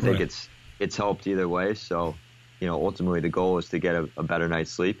 I think it's helped either way. So ultimately the goal is to get a better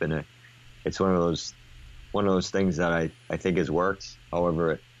night's sleep, and it's one of those things that I think has worked.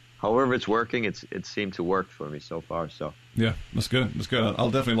 However it's working, it seemed to work for me so far. So yeah, that's good. I'll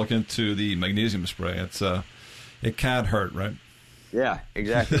definitely look into the magnesium spray. It can't hurt, right? Yeah,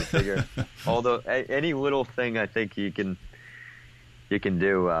 exactly. Figure. Although any little thing I think you can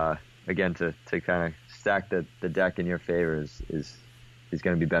do again to kind of stack the deck in your favor is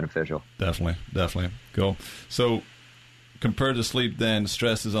going to be beneficial. Definitely. Cool. So compared to sleep, then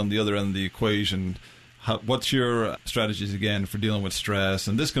stress is on the other end of the equation. What's your strategies again for dealing with stress?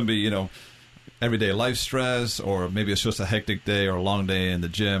 And this can be, everyday life stress, or maybe it's just a hectic day or a long day in the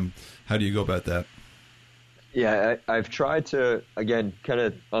gym. How do you go about that? Yeah, I've tried to, again, kind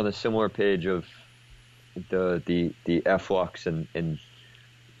of on a similar page of the Flux and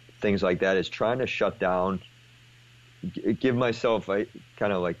things like that, is trying to shut down, give myself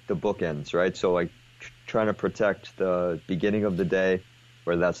kind of like the bookends, right? So like trying to protect the beginning of the day,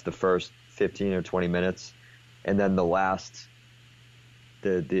 where that's the first 15 or 20 minutes, and then the last,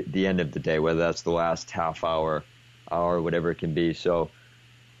 the end of the day, whether that's the last half hour, whatever it can be. So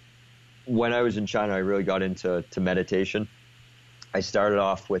when I was in China, I really got into meditation. I started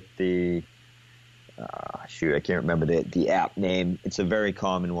off with the I can't remember the app name. It's a very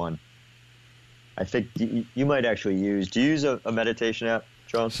common one. I think you might actually use. Do you use a meditation app,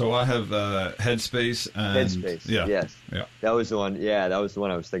 John? So I have Headspace. And Headspace. Yeah. Yes. Yeah. That was the one. Yeah, that was the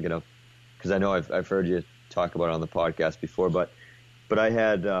one I was thinking of, because I know I've heard you talk about it on the podcast before. But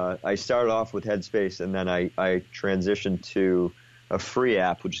I started off with Headspace, and then I transitioned to a free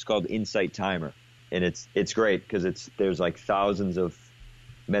app which is called Insight Timer, and it's great because there's like thousands of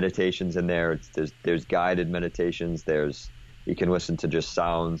meditations in there. There's guided meditations. You can listen to just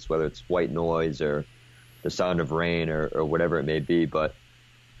sounds, whether it's white noise or the sound of rain or whatever it may be. But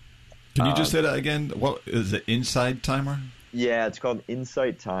can you just say that again? What is it? Insight Timer? Yeah, it's called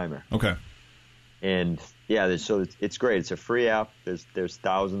Insight Timer. Okay. And yeah, so it's great. It's a free app. There's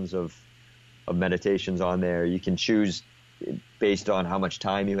thousands of meditations on there. You can choose based on how much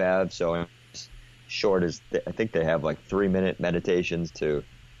time you have. So as short as I think they have like 3-minute meditations to,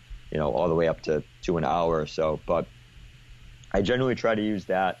 all the way up to an hour or so. But I generally try to use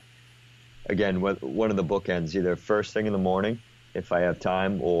that, again, one of the bookends, either first thing in the morning if I have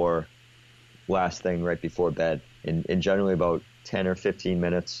time, or last thing right before bed. And generally about 10 or 15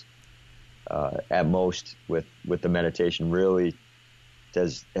 minutes at most with the meditation really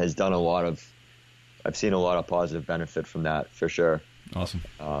has done I've seen a lot of positive benefit from that, for sure. Awesome.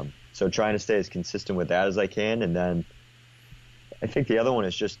 So trying to stay as consistent with that as I can. And then I think the other one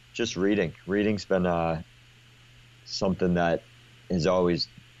is just reading. Reading's been something that has always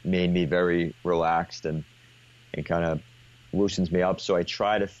made me very relaxed and kind of loosens me up. So I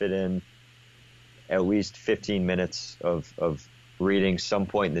try to fit in at least 15 minutes of reading some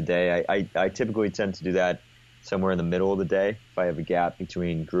point in the day. I typically tend to do that somewhere in the middle of the day. If I have a gap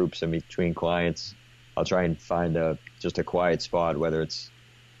between groups and between clients, I'll try and find just a quiet spot, whether it's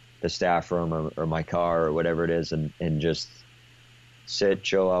the staff room or my car or whatever it is, and just sit,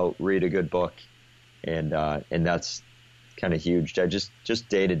 chill out, read a good book, and that's kind of huge. I just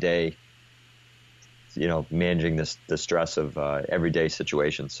day to day, managing the stress of everyday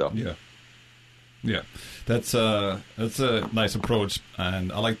situations. So yeah, that's a nice approach,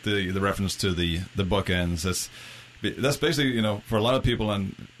 and I like the reference to the bookends. That's basically, for a lot of people,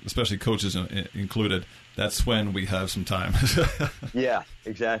 and especially coaches included, that's when we have some time. Yeah,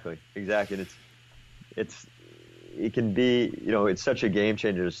 exactly. And it can be, it's such a game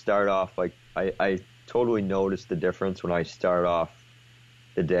changer to start off. Like I totally noticed the difference when I start off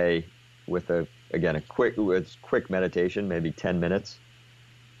the day with a quick meditation, maybe 10 minutes.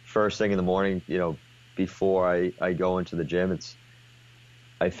 First thing in the morning, before I go into the gym,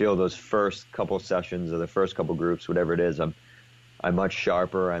 I feel those first couple sessions or the first couple groups, whatever it is, I'm much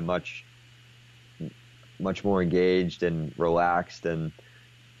sharper, I'm much more engaged and relaxed, and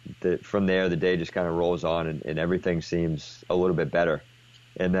from there the day just kind of rolls on, and everything seems a little bit better.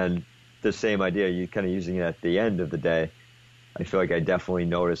 And then the same idea, you kind of using it at the end of the day, I feel like I definitely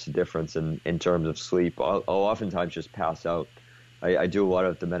notice a difference in terms of sleep. I'll oftentimes just pass out. I do a lot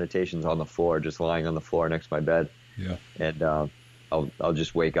of the meditations on the floor, just lying on the floor next to my bed. Yeah. And I'll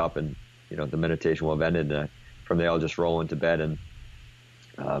just wake up, and the meditation will have ended, and from there I'll just roll into bed, and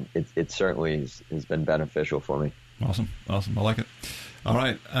it certainly has been beneficial for me. Awesome. I like it. All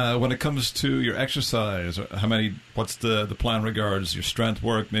right. When it comes to your exercise, what's the plan regards your strength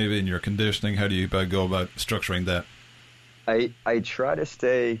work, maybe, and your conditioning? How do you go about structuring that? I try to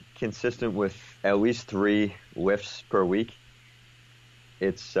stay consistent with at least 3 lifts per week.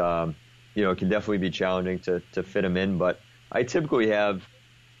 It's it can definitely be challenging to fit them in, but I typically have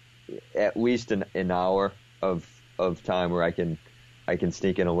at least an hour of time where I can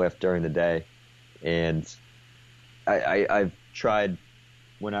sneak in a lift during the day. And I've tried,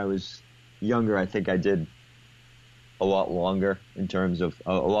 when I was younger, I think I did a lot longer in terms of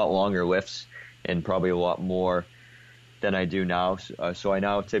a lot longer lifts, and probably a lot more than I do now. So I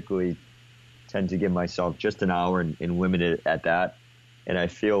now typically tend to give myself just an hour and limit it at that. And I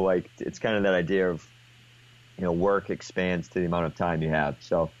feel like it's kind of that idea of, work expands to the amount of time you have.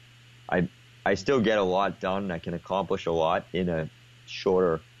 So I still get a lot done. I can accomplish a lot in a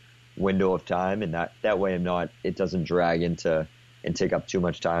shorter window of time, and that way it doesn't drag into and take up too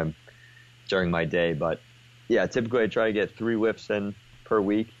much time during my day. But yeah, typically I try to get 3 lifts in per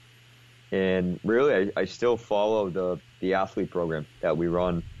week. And really, I still follow the athlete program that we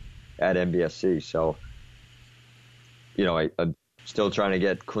run at NBSC. So, I'm still trying to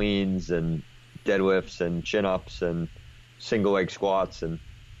get cleans and deadlifts and chin-ups and single leg squats, and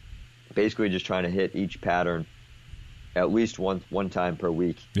basically just trying to hit each pattern at least one time per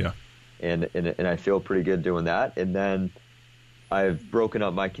week. Yeah. And I feel pretty good doing that. And then I've broken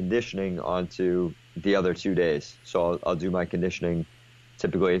up my conditioning onto the other 2 days. So I'll do my conditioning.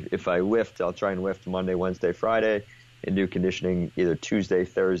 Typically, if I lift, I'll try and lift Monday, Wednesday, Friday, and do conditioning either Tuesday,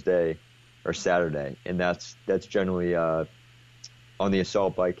 Thursday, or Saturday. And that's generally on the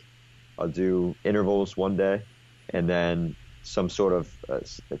assault bike. I'll do intervals one day, and then some sort of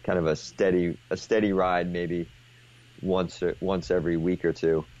kind of a steady ride, maybe once every week or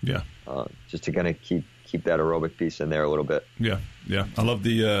two. Yeah. Just to kind of keep that aerobic piece in there a little bit. Yeah. I love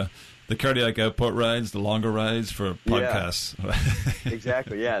the cardiac output rides, the longer rides for podcasts. Yeah.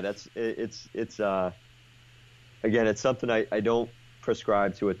 Exactly. Yeah. It's again, it's something I don't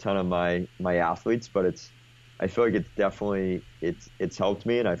prescribe to a ton of my athletes, but I feel like it's definitely it's helped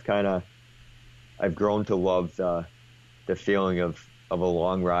me, and I've grown to love the feeling of a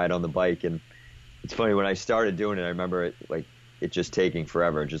long ride on the bike. And it's funny, when I started doing it, I remember it just taking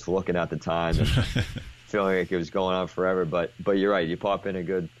forever, just looking at the time and feeling like it was going on forever. But you're right, you pop in a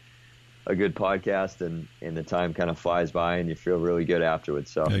good podcast, and the time kind of flies by, and you feel really good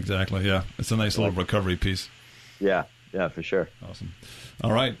afterwards. So exactly, yeah, it's a nice little recovery piece. Yeah, for sure. Awesome.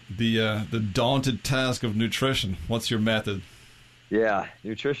 All right, the daunted task of nutrition. What's your method? Yeah,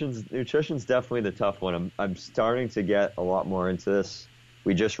 nutrition's definitely the tough one. I'm starting to get a lot more into this.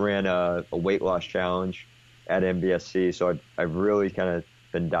 We just ran a weight loss challenge at MBSC, so I've really kind of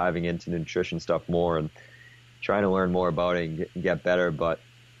been diving into nutrition stuff more and trying to learn more about it and get better. But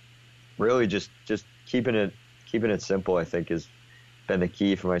really, just keeping it simple, I think, has been the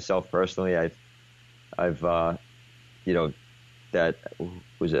key for myself personally. I've that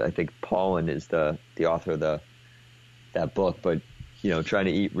was it. I think Pollan is the author of that book, but trying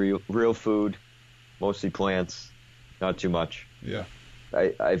to eat real food, mostly plants, not too much. Yeah.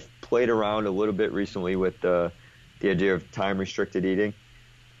 I've played around a little bit recently with the idea of time restricted eating,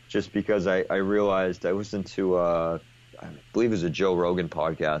 just because I realized I listened to I I believe it was a Joe Rogan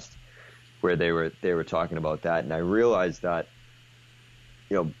podcast where they were talking about that, and I realized that,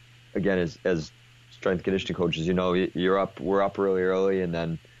 again, as strength conditioning coaches, we're up really early, and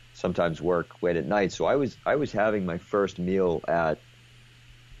then sometimes work late at night. So I was having my first meal at,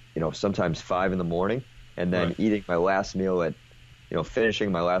 sometimes 5 a.m, and then eating my last meal at,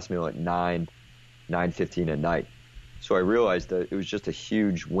 finishing my last meal at 9:15 at night. So I realized that it was just a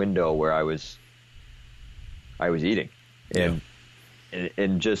huge window where I was eating, and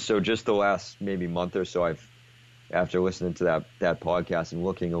just the last maybe month or so, after listening to that podcast and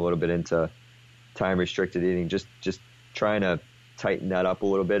looking a little bit into time restricted eating, just trying to tighten that up a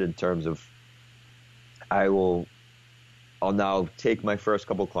little bit in terms of I'll now take my first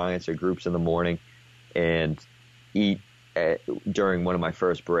couple clients or groups in the morning and eat during one of my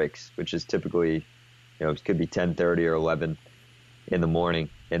first breaks, which is typically, it could be 10:30 or 11 in the morning,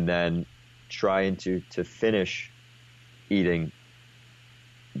 and then trying to finish eating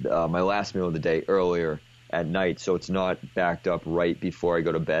my last meal of the day earlier at night, so it's not backed up right before I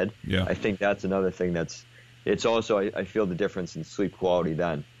go to bed. Yeah. I think that's another thing it's also, I feel the difference in sleep quality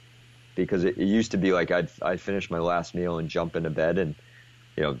then, because it used to be like I'd finish my last meal and jump into bed, and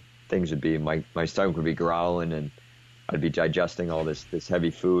things would be, my stomach would be growling, and I'd be digesting all this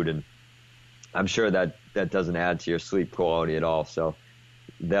heavy food, and I'm sure that doesn't add to your sleep quality at all. So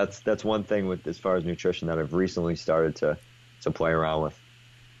that's one thing with as far as nutrition that I've recently started to play around with.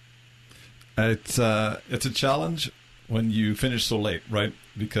 It's a challenge when you finish so late, right?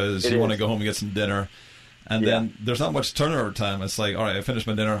 Because you want to go home and get some dinner, and then there's not much turnover time. It's like, all right, I finished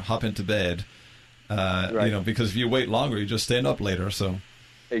my dinner, hop into bed. Because if you wait longer, you're just staying up later. So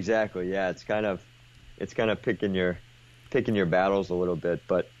exactly, yeah, it's kind of picking your battles a little bit,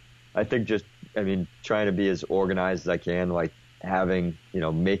 but I think trying to be as organized as I can, like having,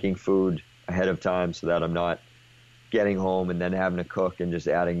 making food ahead of time so that I'm not getting home and then having to cook and just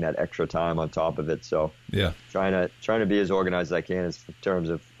adding that extra time on top of it. So trying to be as organized as I can in terms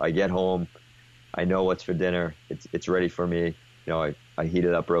of I get home, I know what's for dinner, it's ready for me. I heat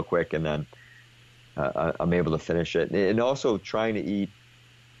it up real quick, and then I'm able to finish it. And also trying to eat.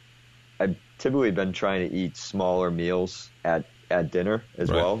 I've typically been trying to eat smaller meals at dinner as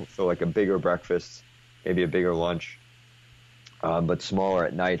well. So like a bigger breakfast, maybe a bigger lunch, but smaller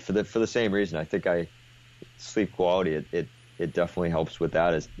at night for the same reason. I think sleep quality, it definitely helps with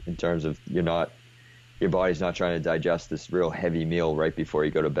that, in terms of your body's not trying to digest this real heavy meal right before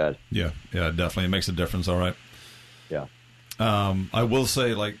you go to bed. Yeah, definitely. It makes a difference. All right. Yeah. I will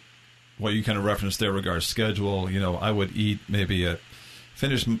say, like what you kind of referenced there regarding schedule, I would eat maybe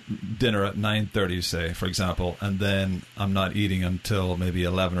finish dinner at 9:30, say, for example, and then I'm not eating until maybe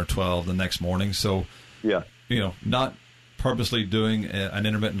 11 or 12 the next morning. So, not purposely doing an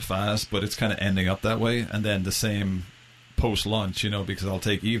intermittent fast, but it's kind of ending up that way. And then the same post-lunch, because I'll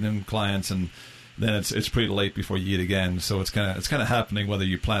take evening clients, and then it's pretty late before you eat again. So it's kind of happening whether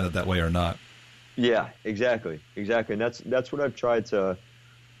you plan it that way or not. Yeah, exactly. And that's what I've tried to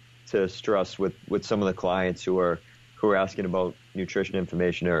stress with some of the clients who are asking about nutrition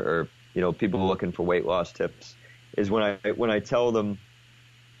information or people looking for weight loss tips, is when I tell them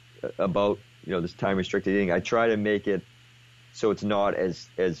about this time restricted eating, I try to make it so it's not as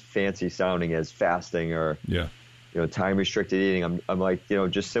fancy sounding as fasting or time restricted eating. I'm like,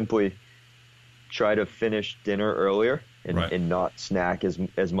 just simply try to finish dinner earlier and not snack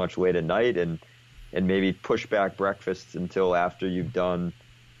as much late at night, and maybe push back breakfast until after you've done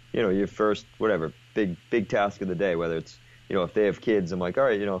your first big task of the day, whether it's if they have kids, I'm like, all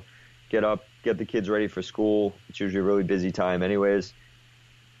right, get up, get the kids ready for school. It's usually a really busy time anyways.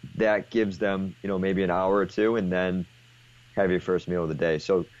 That gives them maybe an hour or two, and then have your first meal of the day.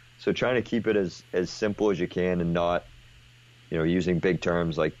 So trying to keep it as simple as you can, and not using big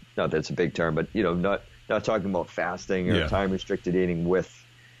terms, like, not that it's a big term, but not talking about fasting or time restricted eating with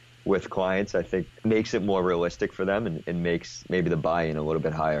clients. I think makes it more realistic for them, and makes maybe the buy-in a little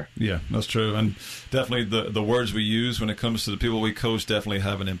bit higher. Yeah, that's true. And definitely the words we use when it comes to the people we coach definitely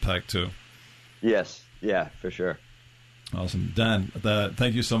have an impact too. Yes. Yeah, for sure. Awesome. Dan,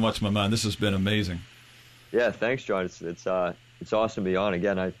 thank you so much, my man. This has been amazing. Yeah, thanks, John. It's awesome to be on.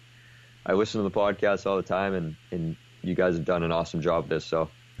 Again, I listen to the podcast all the time, and you guys have done an awesome job with this, so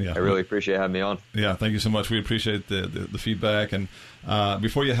I really appreciate having me on. Yeah, thank you so much. We appreciate the feedback. And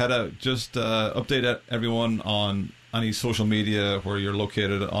before you head out, just update everyone on any social media where you're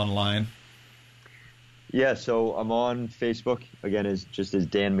located online. Yeah, so I'm on Facebook, again, as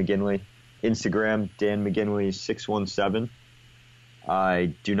Dan McGinley. Instagram, Dan McGinley 617.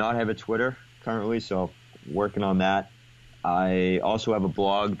 I do not have a Twitter currently, so working on that. I also have a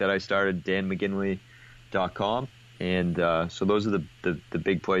blog that I started, danmcginley.com, And so those are the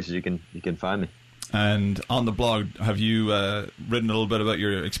big places you can find me. And on the blog, have you written a little bit about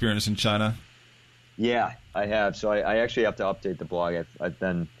your experience in China? Yeah, I have. So I actually have to update the blog. I've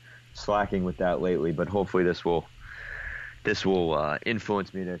been slacking with that lately, but hopefully this will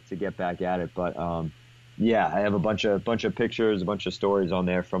influence me to get back at it. But yeah, I have a bunch of pictures, a bunch of stories on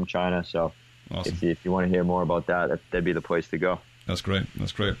there from China. So awesome. If you want to hear more about that'd be the place to go. That's great.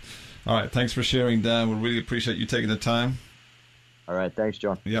 All right, thanks for sharing, Dan. We really appreciate you taking the time. All right, thanks,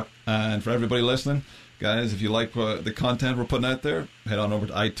 John. Yep, and for everybody listening, guys, if you like the content we're putting out there, head on over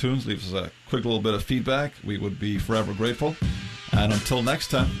to iTunes, leave us a quick little bit of feedback. We would be forever grateful. And until next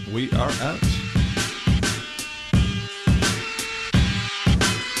time, we are out.